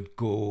then you would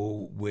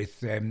go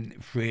with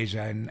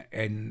Fraser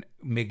and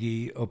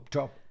Miggy up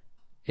top.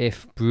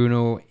 If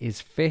Bruno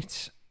is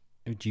fit,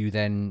 do you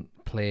then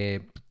play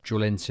Joe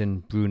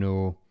Linton,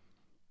 Bruno,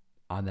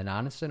 and then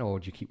Anderson, or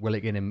do you keep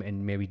Willock in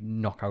and maybe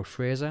knock out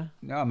Fraser?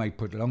 No, I might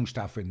put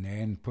Longstaff in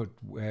there and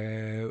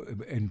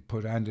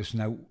put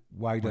Anderson out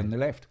wide on the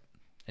left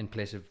in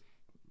place of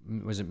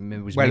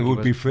it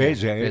would be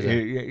Fraser,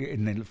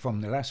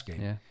 from the last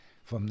game. Yeah.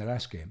 From the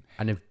last game.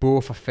 And if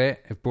both are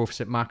fit, if both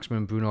Saint-Maximin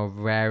and Bruno are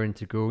raring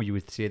to go, you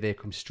would say they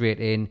come straight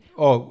in.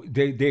 Oh,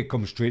 they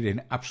come straight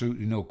in,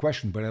 absolutely no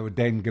question. But I would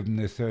then give them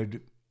the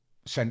third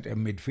centre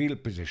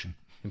midfield position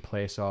in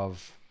place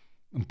of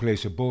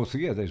both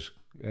the others.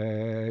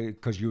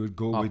 Because you would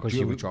go with because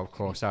you would draw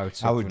course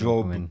out. I would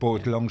draw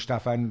both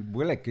Longstaff and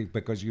Willock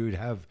because you would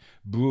have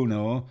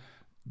Bruno,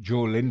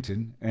 Joe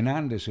Linton and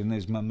Anderson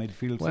as my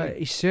midfield. Well,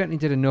 he certainly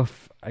did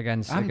enough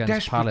against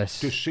Palace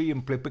to see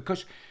him play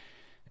because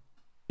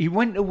he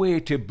went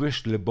away to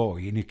Bristol a boy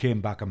and he came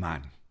back a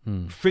man,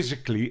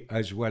 physically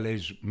as well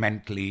as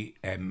mentally,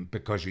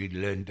 because he'd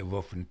learned to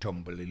rough and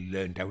tumble. He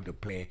learned how to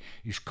play.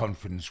 His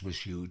confidence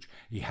was huge.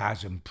 He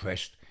has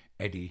impressed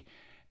Eddie.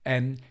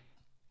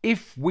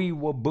 If we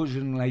were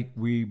buzzing like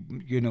we,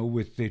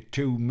 with the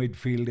 2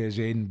 midfielders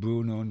in,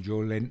 Bruno and Joe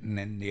Linton,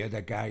 and the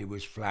other guy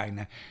was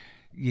flying,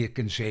 you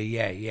can say,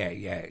 yeah,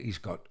 he's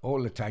got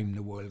all the time in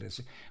the world.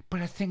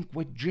 But I think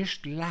we're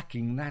just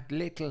lacking that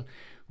little.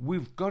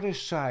 We've got a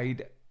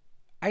side,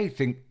 I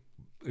think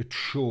it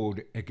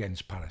showed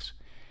against Palace.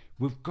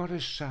 We've got a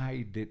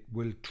side that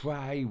will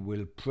try,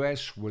 will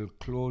press, will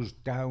close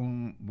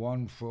down,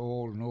 1 for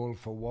all and all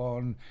for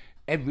one,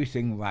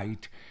 everything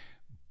right.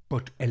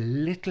 But a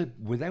little,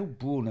 without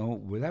Bruno,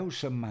 without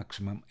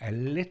Saint-Maximin, a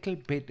little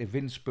bit of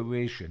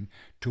inspiration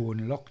to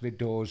unlock the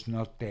doors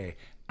not there.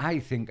 I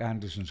think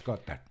Anderson's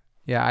got that.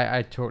 Yeah,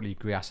 I totally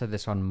agree. I said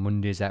this on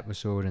Monday's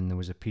episode, and there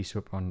was a piece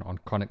up on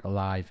Chronicle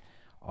Live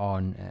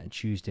on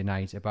Tuesday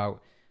night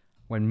about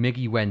when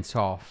Miggy went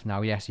off.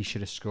 Now, yes, he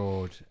should have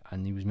scored,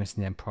 and he was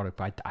missing the end product,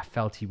 but I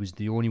felt he was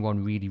the only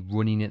one really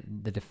running at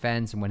the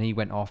defence, and when he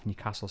went off,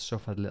 Newcastle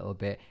suffered a little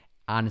bit.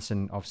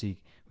 Anderson obviously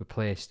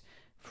replaced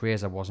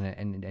Fraser, wasn't it,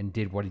 and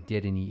did what he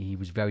did, and he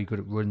was very good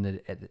at running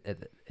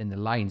in the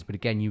lines, but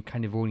again, you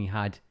kind of only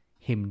had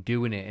him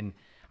doing it, and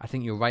I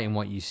think you're right in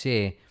what you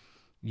say.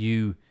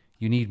 You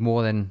need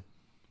more than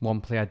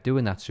one player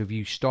doing that. So if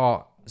you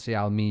start, say,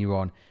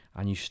 Almiron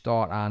and you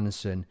start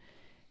Anderson,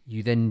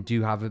 you then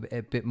do have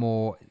a bit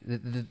more.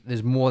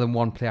 There's more than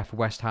one player for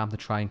West Ham to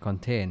try and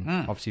contain.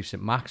 Obviously, if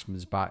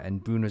Saint-Maximin's back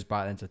and Bruno's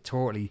back, then it's a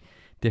totally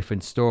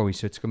different story.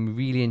 So it's going to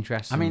be really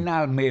interesting. I mean,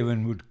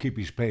 Almiron would keep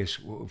his place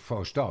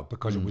for a start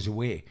because it was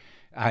away.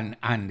 And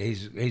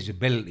his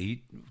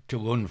ability to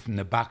run from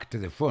the back to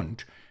the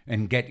front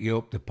and get you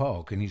up the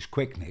park and his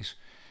quickness.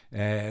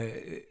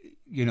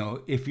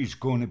 If he's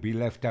going to be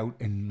left out,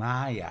 in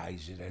my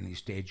eyes, at any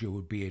stage, it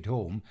would be at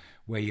home,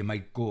 where you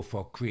might go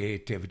for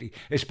creativity,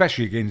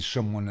 especially against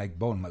someone like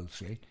Bournemouth,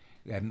 say,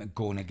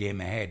 going a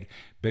game ahead.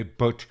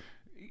 But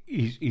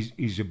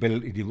his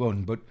ability to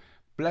run. But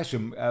bless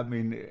him, I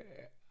mean,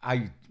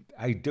 I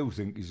do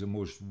think he's the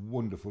most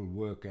wonderful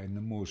worker and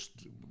the most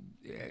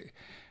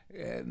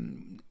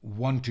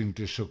wanting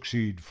to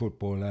succeed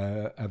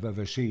footballer I've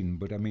ever seen.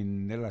 But I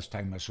mean, the last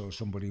time I saw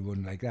somebody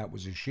run like that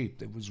was a sheep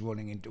that was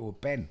running into a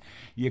pen.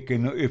 You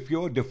can, if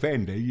you're a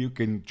defender, you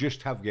can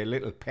just have your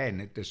little pen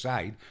at the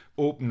side,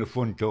 open the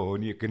front door,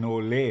 and you can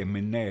all lay him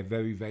in there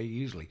very, very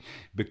easily,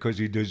 because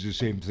he does the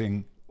same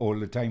thing all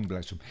the time.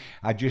 Bless him.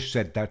 I just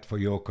said that for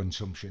your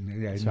consumption,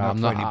 so not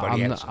for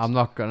anybody else. I'm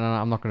not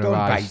gonna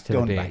rise to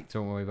the bait.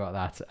 Don't worry about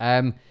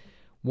that.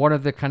 One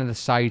of the kind of the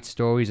side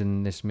stories,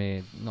 and this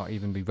may not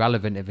even be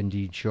relevant if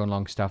indeed Sean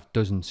Longstaff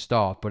doesn't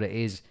start, but it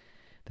is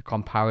the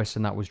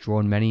comparison that was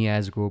drawn many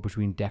years ago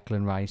between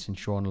Declan Rice and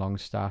Sean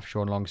Longstaff.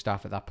 Sean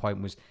Longstaff at that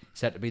point was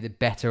said to be the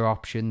better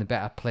option, the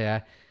better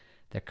player.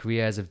 Their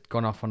careers have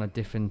gone off on a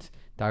different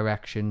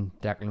direction.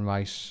 Declan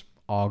Rice,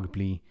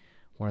 arguably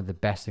one of the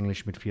best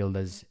English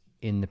midfielders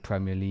in the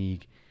Premier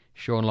League.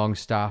 Sean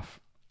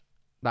Longstaff,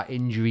 that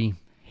injury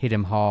hit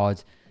him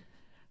hard.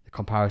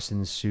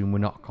 Comparisons soon were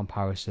not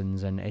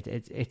comparisons, and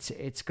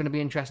it's going to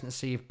be interesting to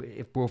see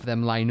if both of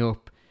them line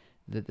up.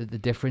 The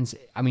difference.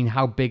 I mean,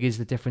 how big is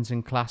the difference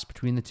in class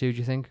between the two, do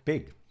you think?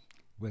 Big,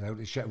 without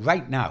a shadow.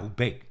 Right now,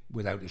 big,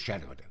 without a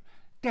shadow of a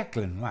doubt.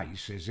 Declan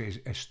Rice is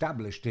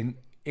established in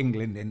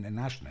England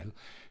international,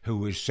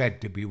 who is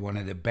said to be one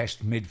of the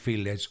best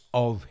midfielders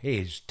of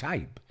his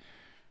type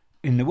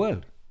in the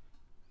world.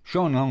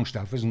 Sean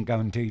Longstaff isn't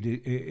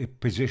guaranteed a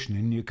position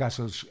in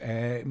Newcastle's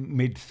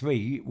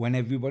mid-three when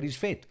everybody's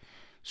fit.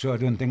 So I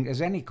don't think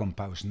there's any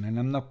comparison. And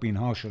I'm not being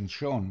harsh on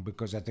Sean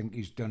because I think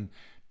he's done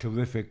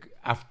terrific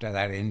after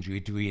that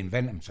injury to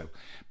reinvent himself.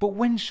 But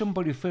when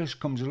somebody first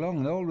comes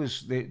along, they're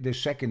always the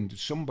second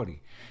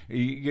somebody.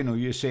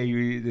 You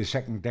say the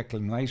second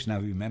Declan Rice,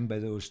 now remember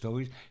those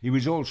stories. He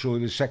was also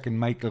the second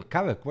Michael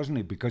Carrick, wasn't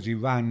he? Because he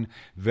ran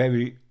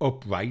very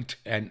upright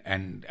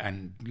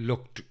and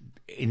looked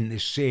in the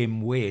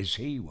same way as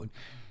he would.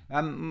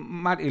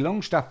 Matty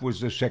Longstaff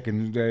was the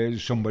second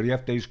somebody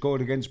after he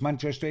scored against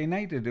Manchester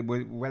United,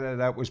 whether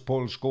that was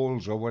Paul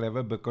Scholes or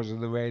whatever because of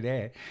the red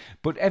hair.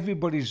 But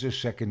everybody's the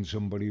second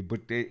somebody,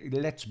 but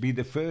let's be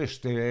the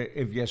first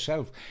of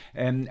yourself.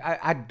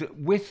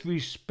 With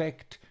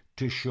respect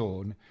to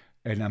Sean,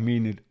 and I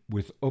mean it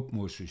with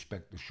utmost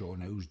respect to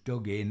Sean, who's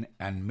dug in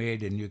and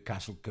made a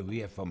Newcastle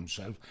career for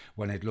himself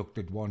when it looked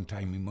at one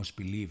time he must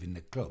be leaving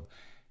the club,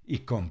 he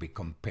can't be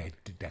compared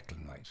to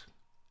Declan Rice.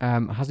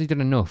 Has he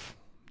done enough,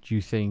 do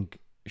you think,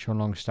 Sean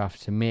Longstaff,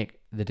 to make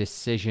the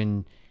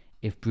decision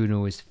if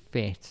Bruno is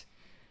fit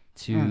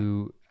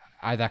to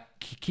either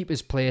keep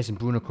his place and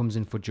Bruno comes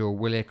in for Joe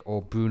Willock,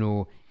 or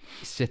Bruno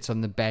sits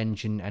on the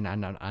bench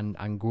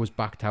and goes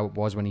back to how it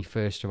was when he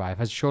first arrived?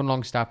 Has Sean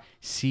Longstaff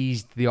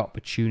seized the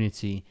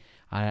opportunity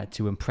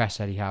to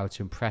impress Eddie Howe,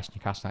 to impress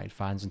Newcastle United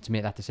fans, and to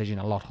make that decision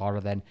a lot harder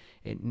than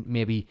it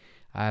maybe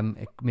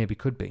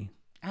could be?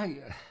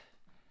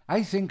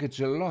 I think it's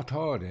a lot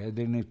harder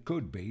than it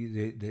could be,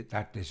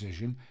 that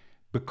decision,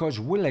 because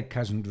Willock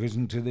hasn't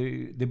risen to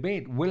the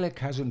debate. Willock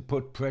hasn't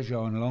put pressure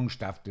on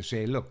Longstaff to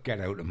say, look, get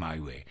out of my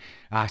way.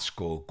 I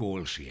score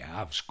goals here.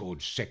 I've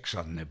scored 6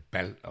 on the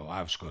belt, or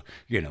I've scored,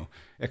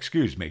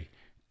 excuse me,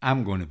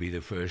 I'm going to be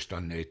the first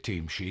on the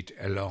team sheet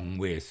along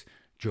with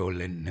Joe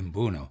Linton and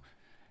Bruno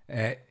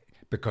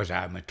because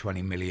I'm a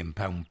 £20 million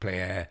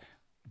player,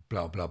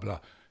 blah, blah, blah.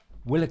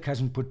 Willock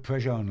hasn't put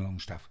pressure on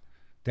Longstaff.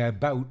 They're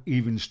about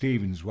even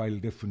Stevens, while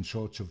different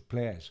sorts of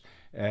players.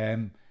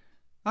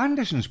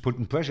 Anderson's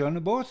putting pressure on the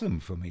both of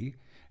them for me.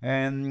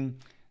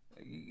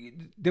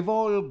 They've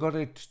all got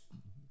it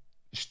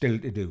still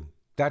to do.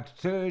 That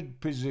third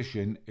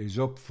position is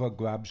up for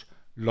grabs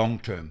long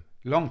term.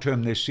 Long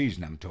term this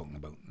season I'm talking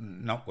about,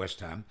 not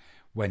West Ham.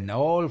 When they're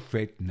all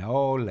fit and they're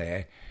all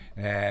there,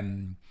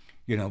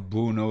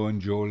 Bruno and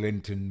Joe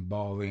Linton,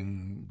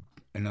 barring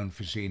an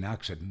unforeseen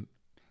accident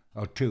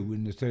or two,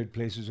 in the third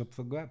place is up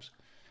for grabs.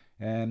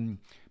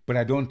 But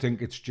I don't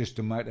think it's just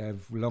a matter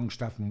of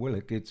Longstaff and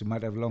Willock. It's a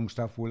matter of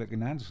Longstaff, Willock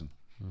and Anderson.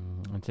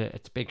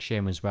 It's a big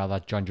shame as well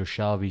that John Joe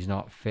Shelby's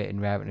not fit and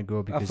raring to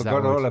go. Because I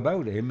forgot all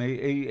about him.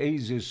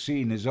 He's as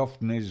seen as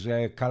often as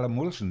Callum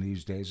Wilson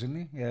these days,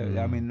 isn't he?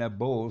 I mean, they're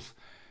both,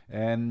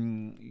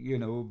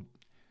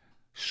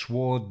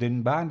 swathed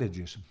in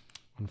bandages.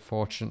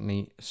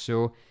 Unfortunately.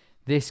 So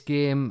this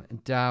game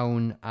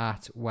down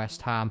at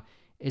West Ham,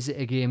 is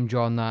it a game,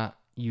 John, that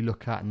you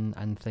look at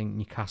and think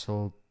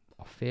Newcastle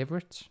are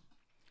favourites?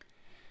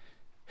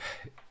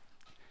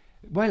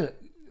 Well,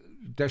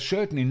 they're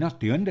certainly not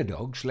the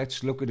underdogs.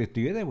 Let's look at it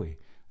the other way.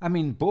 I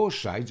mean, both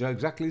sides are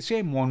exactly the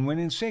same, 1 win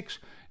in 6.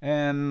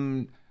 I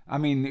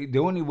mean, the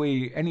only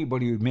way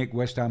anybody would make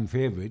West Ham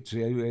favourites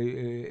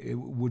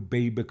would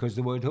be because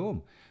they were at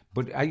home.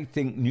 But I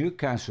think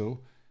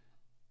Newcastle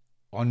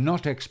are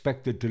not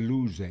expected to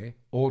lose there,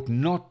 ought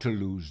not to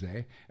lose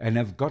there, and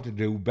have got to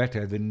do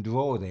better than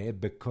draw there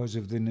because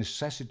of the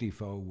necessity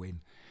for a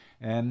win.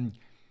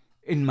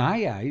 In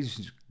my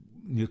eyes,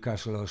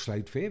 Newcastle are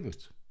slight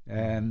favourites.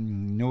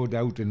 No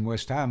doubt in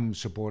West Ham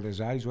supporters'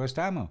 eyes, West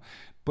Ham are.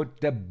 But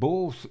they're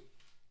both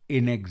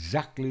in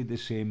exactly the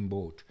same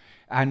boat.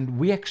 And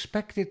we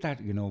expected that,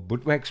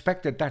 but we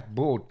expected that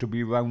boat to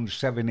be round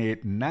 7,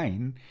 8 and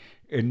 9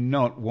 and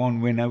not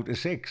 1 win out of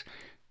 6.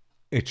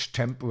 It's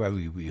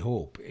temporary, we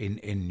hope,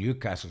 in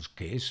Newcastle's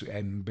case,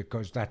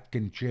 because that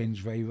can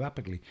change very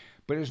rapidly.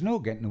 But there's no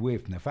getting away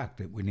from the fact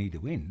that we need a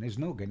win. There's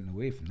no getting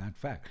away from that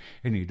fact.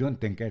 And you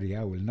don't think Eddie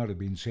Howe will not have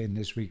been saying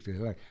this week to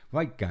the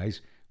right,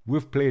 guys,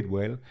 we've played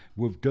well,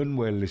 we've done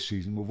well this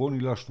season, we've only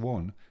lost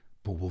 1,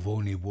 but we've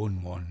only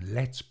won 1.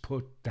 Let's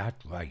put that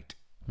right.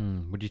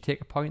 Would you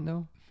take a point,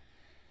 though?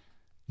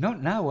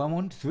 Not now. I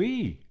want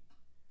 3.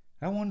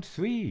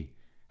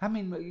 I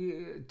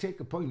mean, take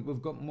a point.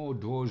 We've got more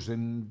drawers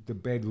than the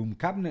bedroom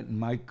cabinet in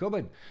my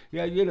cupboard.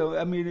 Yeah,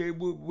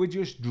 we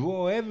just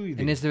draw everything.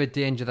 And is there a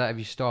danger that if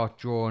you start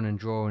drawing,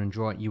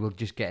 you will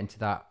just get into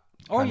that?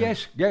 Oh,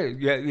 yes. Yeah.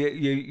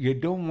 You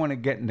don't want to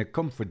get in the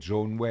comfort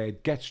zone where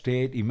it gets to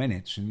 80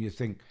 minutes and you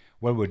think,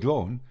 well, we're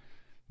drawn,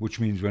 which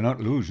means we're not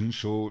losing,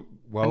 so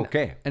we're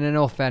okay. And in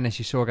all fairness,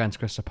 you saw against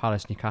Crystal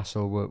Palace,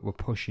 Newcastle were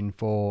pushing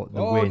for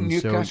the win.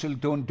 Newcastle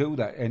don't do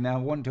that. And I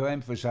want to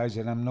emphasise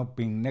that I'm not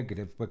being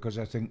negative because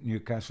I think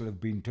Newcastle have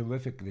been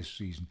terrific this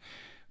season.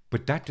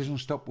 But that doesn't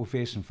stop we're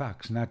facing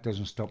facts, and that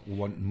doesn't stop we're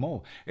wanting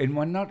more. And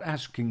we're not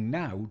asking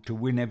now to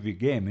win every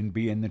game and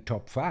be in the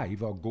top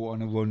 5 or go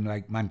on a run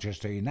like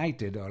Manchester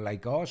United or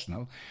like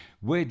Arsenal.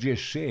 We're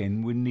just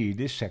saying we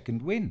need a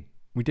second win.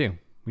 We do.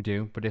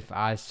 But if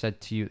I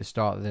said to you at the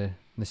start of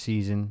the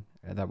season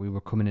that we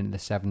were coming into the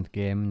 7th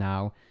game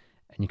now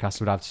and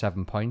Newcastle would have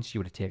 7 points, you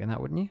would have taken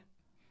that, wouldn't you?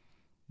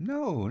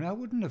 No, I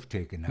wouldn't have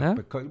taken that. No?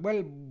 Because,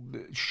 well,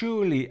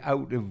 surely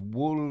out of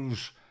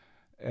Wolves,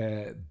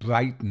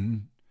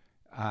 Brighton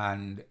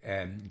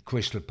and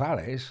Crystal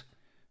Palace,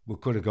 we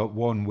could have got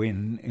 1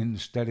 win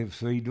instead of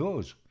 3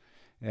 draws.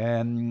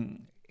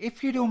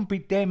 If you don't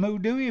beat them, who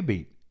do you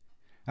beat?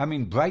 I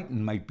mean,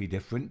 Brighton might be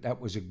different.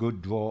 That was a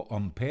good draw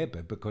on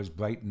paper because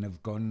Brighton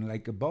have gone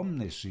like a bomb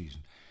this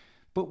season.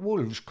 But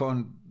Wolves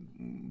can't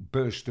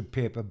burst a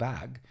paper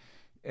bag.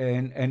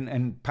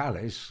 And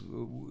Palace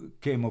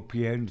came up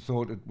here and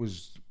thought it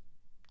was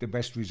the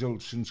best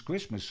result since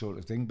Christmas sort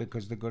of thing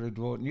because they got a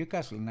draw at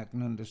Newcastle, and I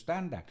can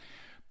understand that.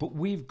 But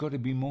we've got to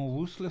be more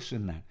ruthless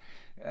than that.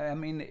 I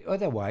mean,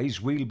 otherwise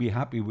we'll be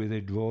happy with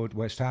a draw at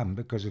West Ham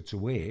because it's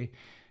away,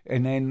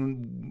 and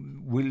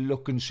then we'll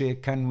look and say,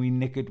 can we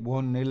nick it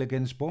 1-0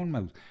 against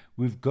Bournemouth?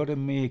 We've got to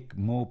make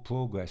more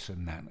progress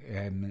than that.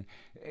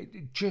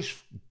 Just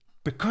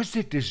because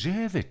they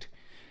deserve it.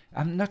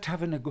 I'm not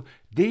having a go.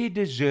 They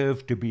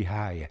deserve to be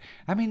higher.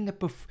 I mean,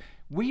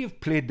 we have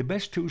played the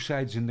best 2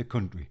 sides in the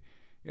country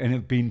and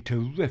have been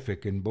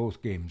terrific in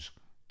both games.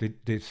 The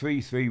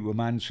 3-3 with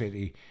Man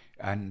City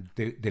and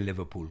the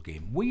Liverpool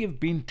game. We have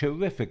been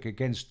terrific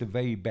against the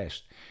very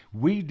best.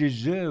 We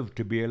deserve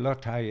to be a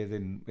lot higher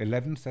than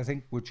 11th, I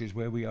think, which is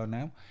where we are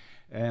now.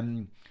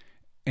 And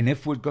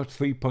if we'd got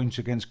 3 points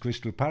against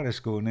Crystal Palace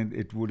going in,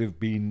 it would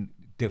have been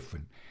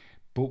different.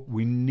 But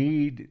we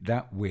need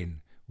that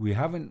win. We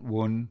haven't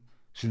won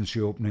since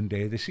the opening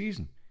day of the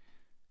season.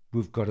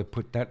 We've got to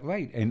put that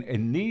right.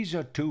 And these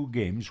are 2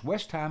 games,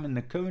 West Ham in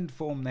the current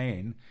form they're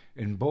in,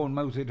 and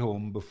Bournemouth at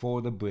home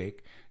before the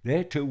break.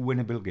 They're 2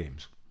 winnable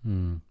games.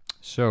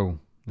 So,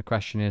 the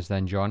question is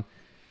then, John,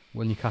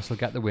 will Newcastle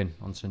get the win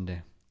on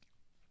Sunday?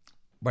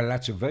 Well,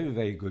 that's a very,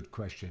 very good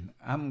question.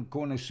 I'm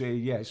going to say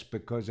yes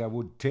because I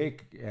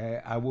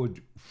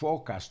would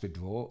forecast a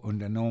draw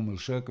under normal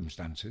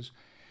circumstances.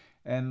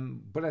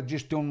 But I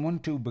just don't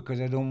want to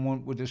because I don't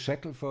want to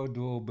settle for a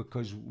draw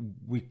because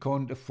we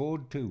can't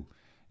afford to.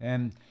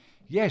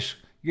 Yes,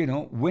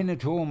 win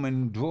at home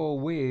and draw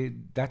away,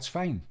 that's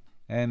fine.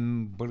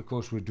 But of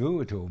course we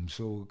drew at home,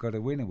 so we've got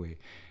to win away.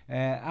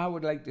 I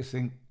would like to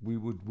think we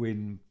would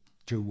win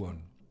 2-1.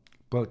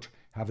 But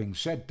having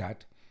said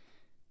that,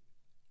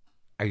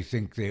 I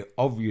think the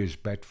obvious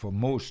bet for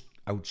most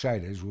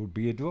outsiders would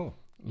be a draw.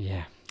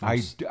 Yeah.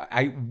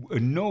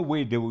 In no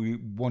way do we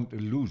want to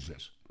lose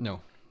this.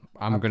 No.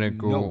 I'm going to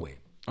go. No way.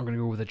 I'm going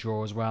to go with a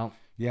draw as well.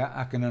 Yeah,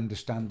 I can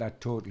understand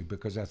that totally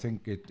because I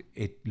think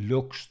it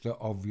looks the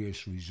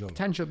obvious result.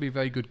 Potential to be a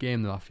very good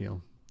game, though. I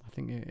feel. I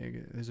think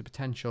there's a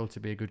potential to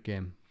be a good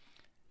game.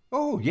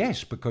 Oh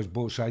yes, because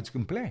both sides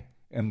can play,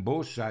 and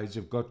both sides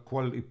have got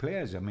quality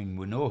players. I mean,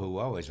 we know who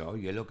ours are.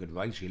 You look at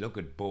Rice, you look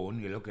at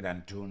Bowen, you look at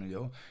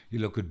Antonio, you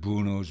look at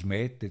Bruno's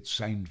mate that's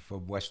signed for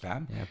West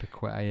Ham. Yeah,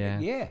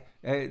 Paqueta,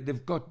 yeah.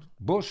 They've got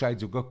both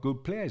sides have got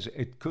good players.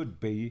 It could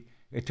be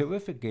a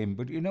terrific game,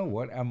 but you know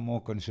what? I'm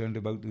more concerned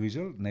about the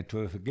result in a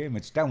terrific game.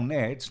 It's down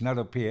there, it's not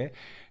up here.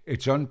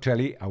 It's on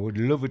telly. I would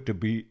love it to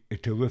be a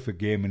terrific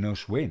game and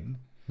us win.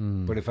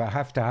 But if I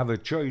have to have a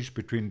choice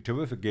between a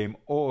terrific game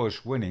or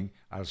us winning,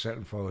 I'll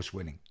settle for us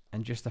winning.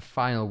 And just a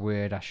final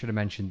word, I should have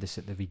mentioned this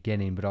at the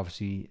beginning, but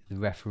obviously the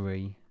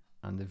referee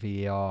and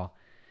the VAR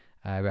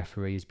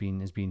referee has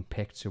been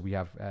picked. So we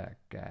have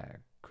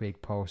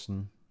Craig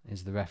Pawson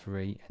is the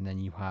referee, and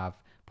then you have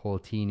Paul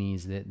Tini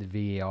is the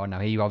VAR. Now,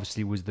 he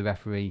obviously was the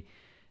referee,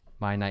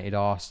 Man United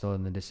Arsenal,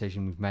 and the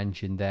decision we've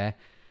mentioned there.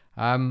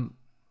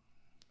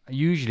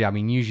 Usually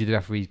the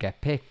referees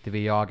get picked,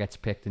 the VAR gets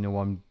picked, and no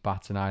one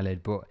bats an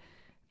eyelid. But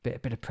a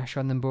bit of pressure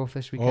on them both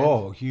this weekend.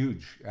 Oh,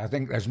 huge! I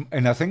think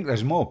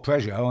there's more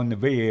pressure on the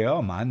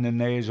VAR man than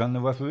there is on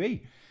the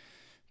referee,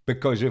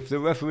 because if the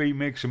referee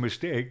makes a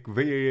mistake,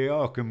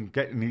 VAR can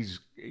get in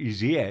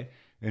his ear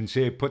and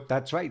say, "Put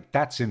that's right."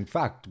 That's in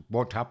fact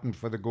what happened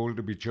for the goal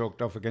to be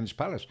chalked off against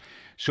Palace.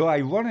 So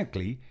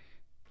ironically,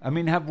 I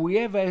mean, have we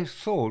ever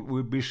thought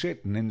we'd be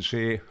sitting and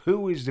say,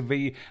 who is the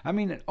VAR? I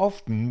mean,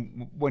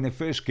 often when it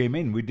first came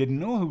in, we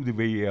didn't know who the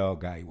VAR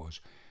guy was.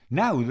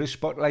 Now the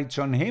spotlight's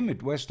on him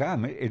at West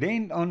Ham. It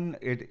ain't on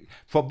it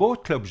for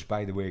both clubs,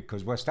 by the way,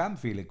 because West Ham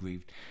feel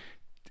aggrieved.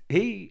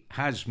 He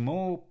has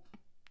more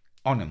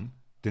on him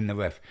than the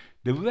ref.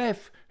 The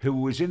ref, who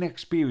was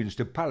inexperienced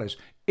at Palace,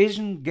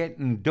 isn't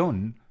getting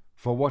done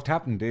for what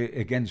happened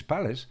against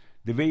Palace.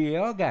 The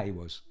VAR guy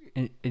was.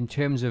 In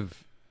terms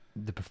of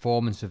the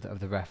performance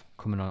of the ref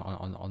coming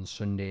on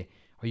Sunday,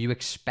 are you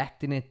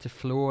expecting it to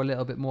flow a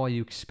little bit more? Are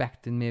you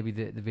expecting maybe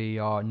the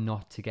VAR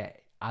not to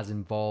get as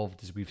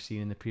involved as we've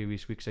seen in the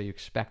previous weeks? Are you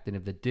expecting,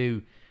 if they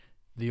do,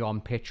 the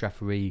on-pitch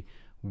referee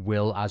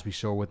will, as we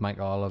saw with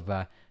Michael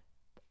Oliver,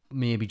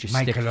 maybe just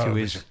Michael stick to Oliver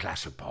his... is a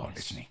class apart,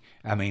 isn't he?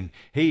 I mean,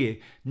 he,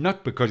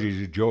 not because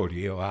he's a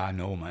Geordie,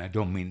 no, man, I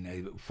don't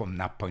mean from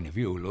that point of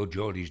view, although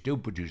Geordies do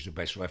produce the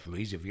best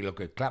referees if you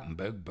look at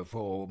Clattenburg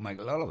before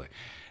Michael Oliver.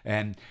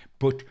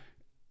 But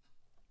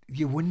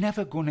you were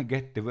never going to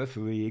get the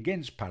referee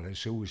against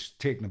Palace, who was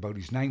taking about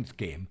his 9th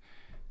game,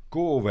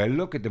 go over,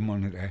 look at the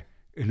monitor,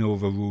 and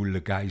overrule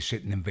the guy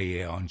sitting in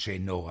VAR and say,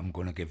 no, I'm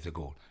going to give the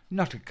goal.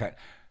 Not a cat.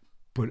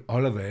 But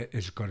Oliver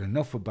has got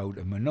enough about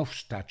him, enough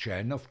stature,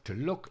 enough to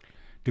look,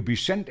 to be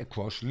sent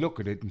across, look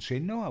at it and say,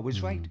 no, I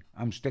was right.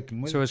 I'm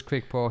sticking with it. So as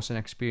Craig Pawson,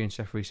 experienced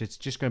referee, so it's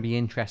just going to be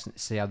interesting to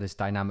see how this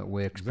dynamic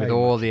works Very with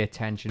all much. the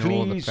attention,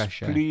 all the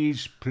pressure.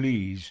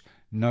 Please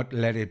not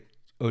let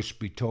us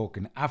be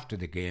talking after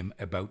the game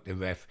about the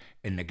ref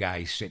and the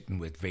guy sitting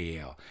with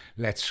VAR.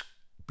 Let's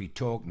be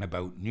talking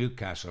about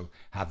Newcastle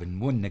having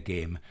won the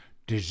game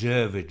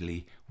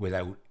deservedly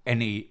without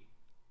any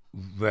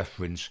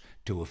reference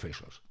to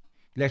officials.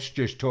 Let's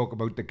just talk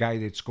about the guy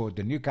that scored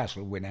the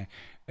Newcastle winner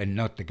and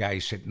not the guy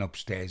sitting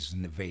upstairs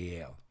in the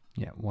VAR.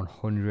 Yeah,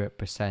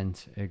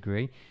 100%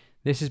 agree.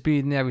 This has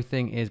been the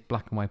Everything is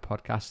Black and White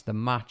podcast, the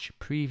match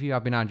preview.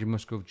 I've been Andrew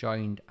Musgrove,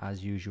 joined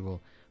as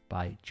usual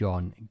by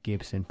John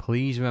Gibson.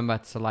 Please remember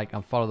to like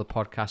and follow the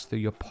podcast through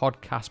your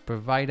podcast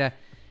provider.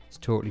 It's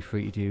totally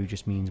free to do.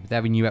 Just means with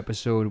every new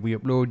episode we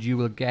upload, you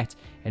will get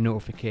a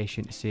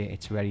notification to say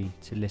it's ready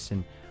to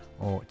listen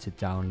or to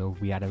download.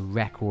 We had a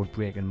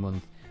record-breaking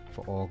month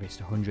for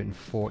August,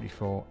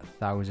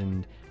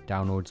 144,000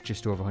 downloads,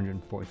 just over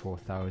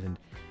 144,000.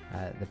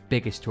 The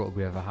biggest total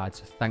we ever had.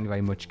 So thank you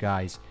very much,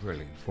 guys.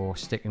 Brilliant. For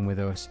sticking with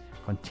us.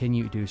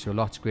 Continue to do so.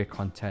 Lots of great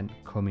content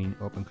coming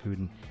up,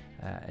 including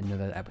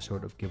another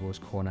episode of Gibbo's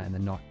Corner in the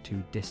not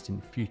too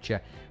distant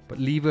future. But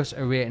leave us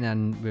a rating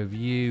and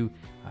review.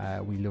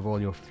 We love all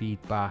your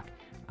feedback,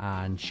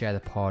 and share the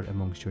pod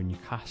amongst your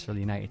Newcastle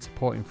United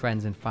supporting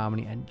friends and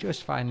family. And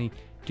just finally,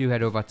 do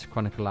head over to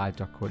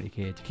chroniclelive.co.uk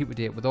to keep up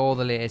to date with all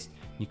the latest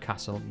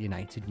Newcastle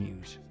United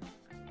news.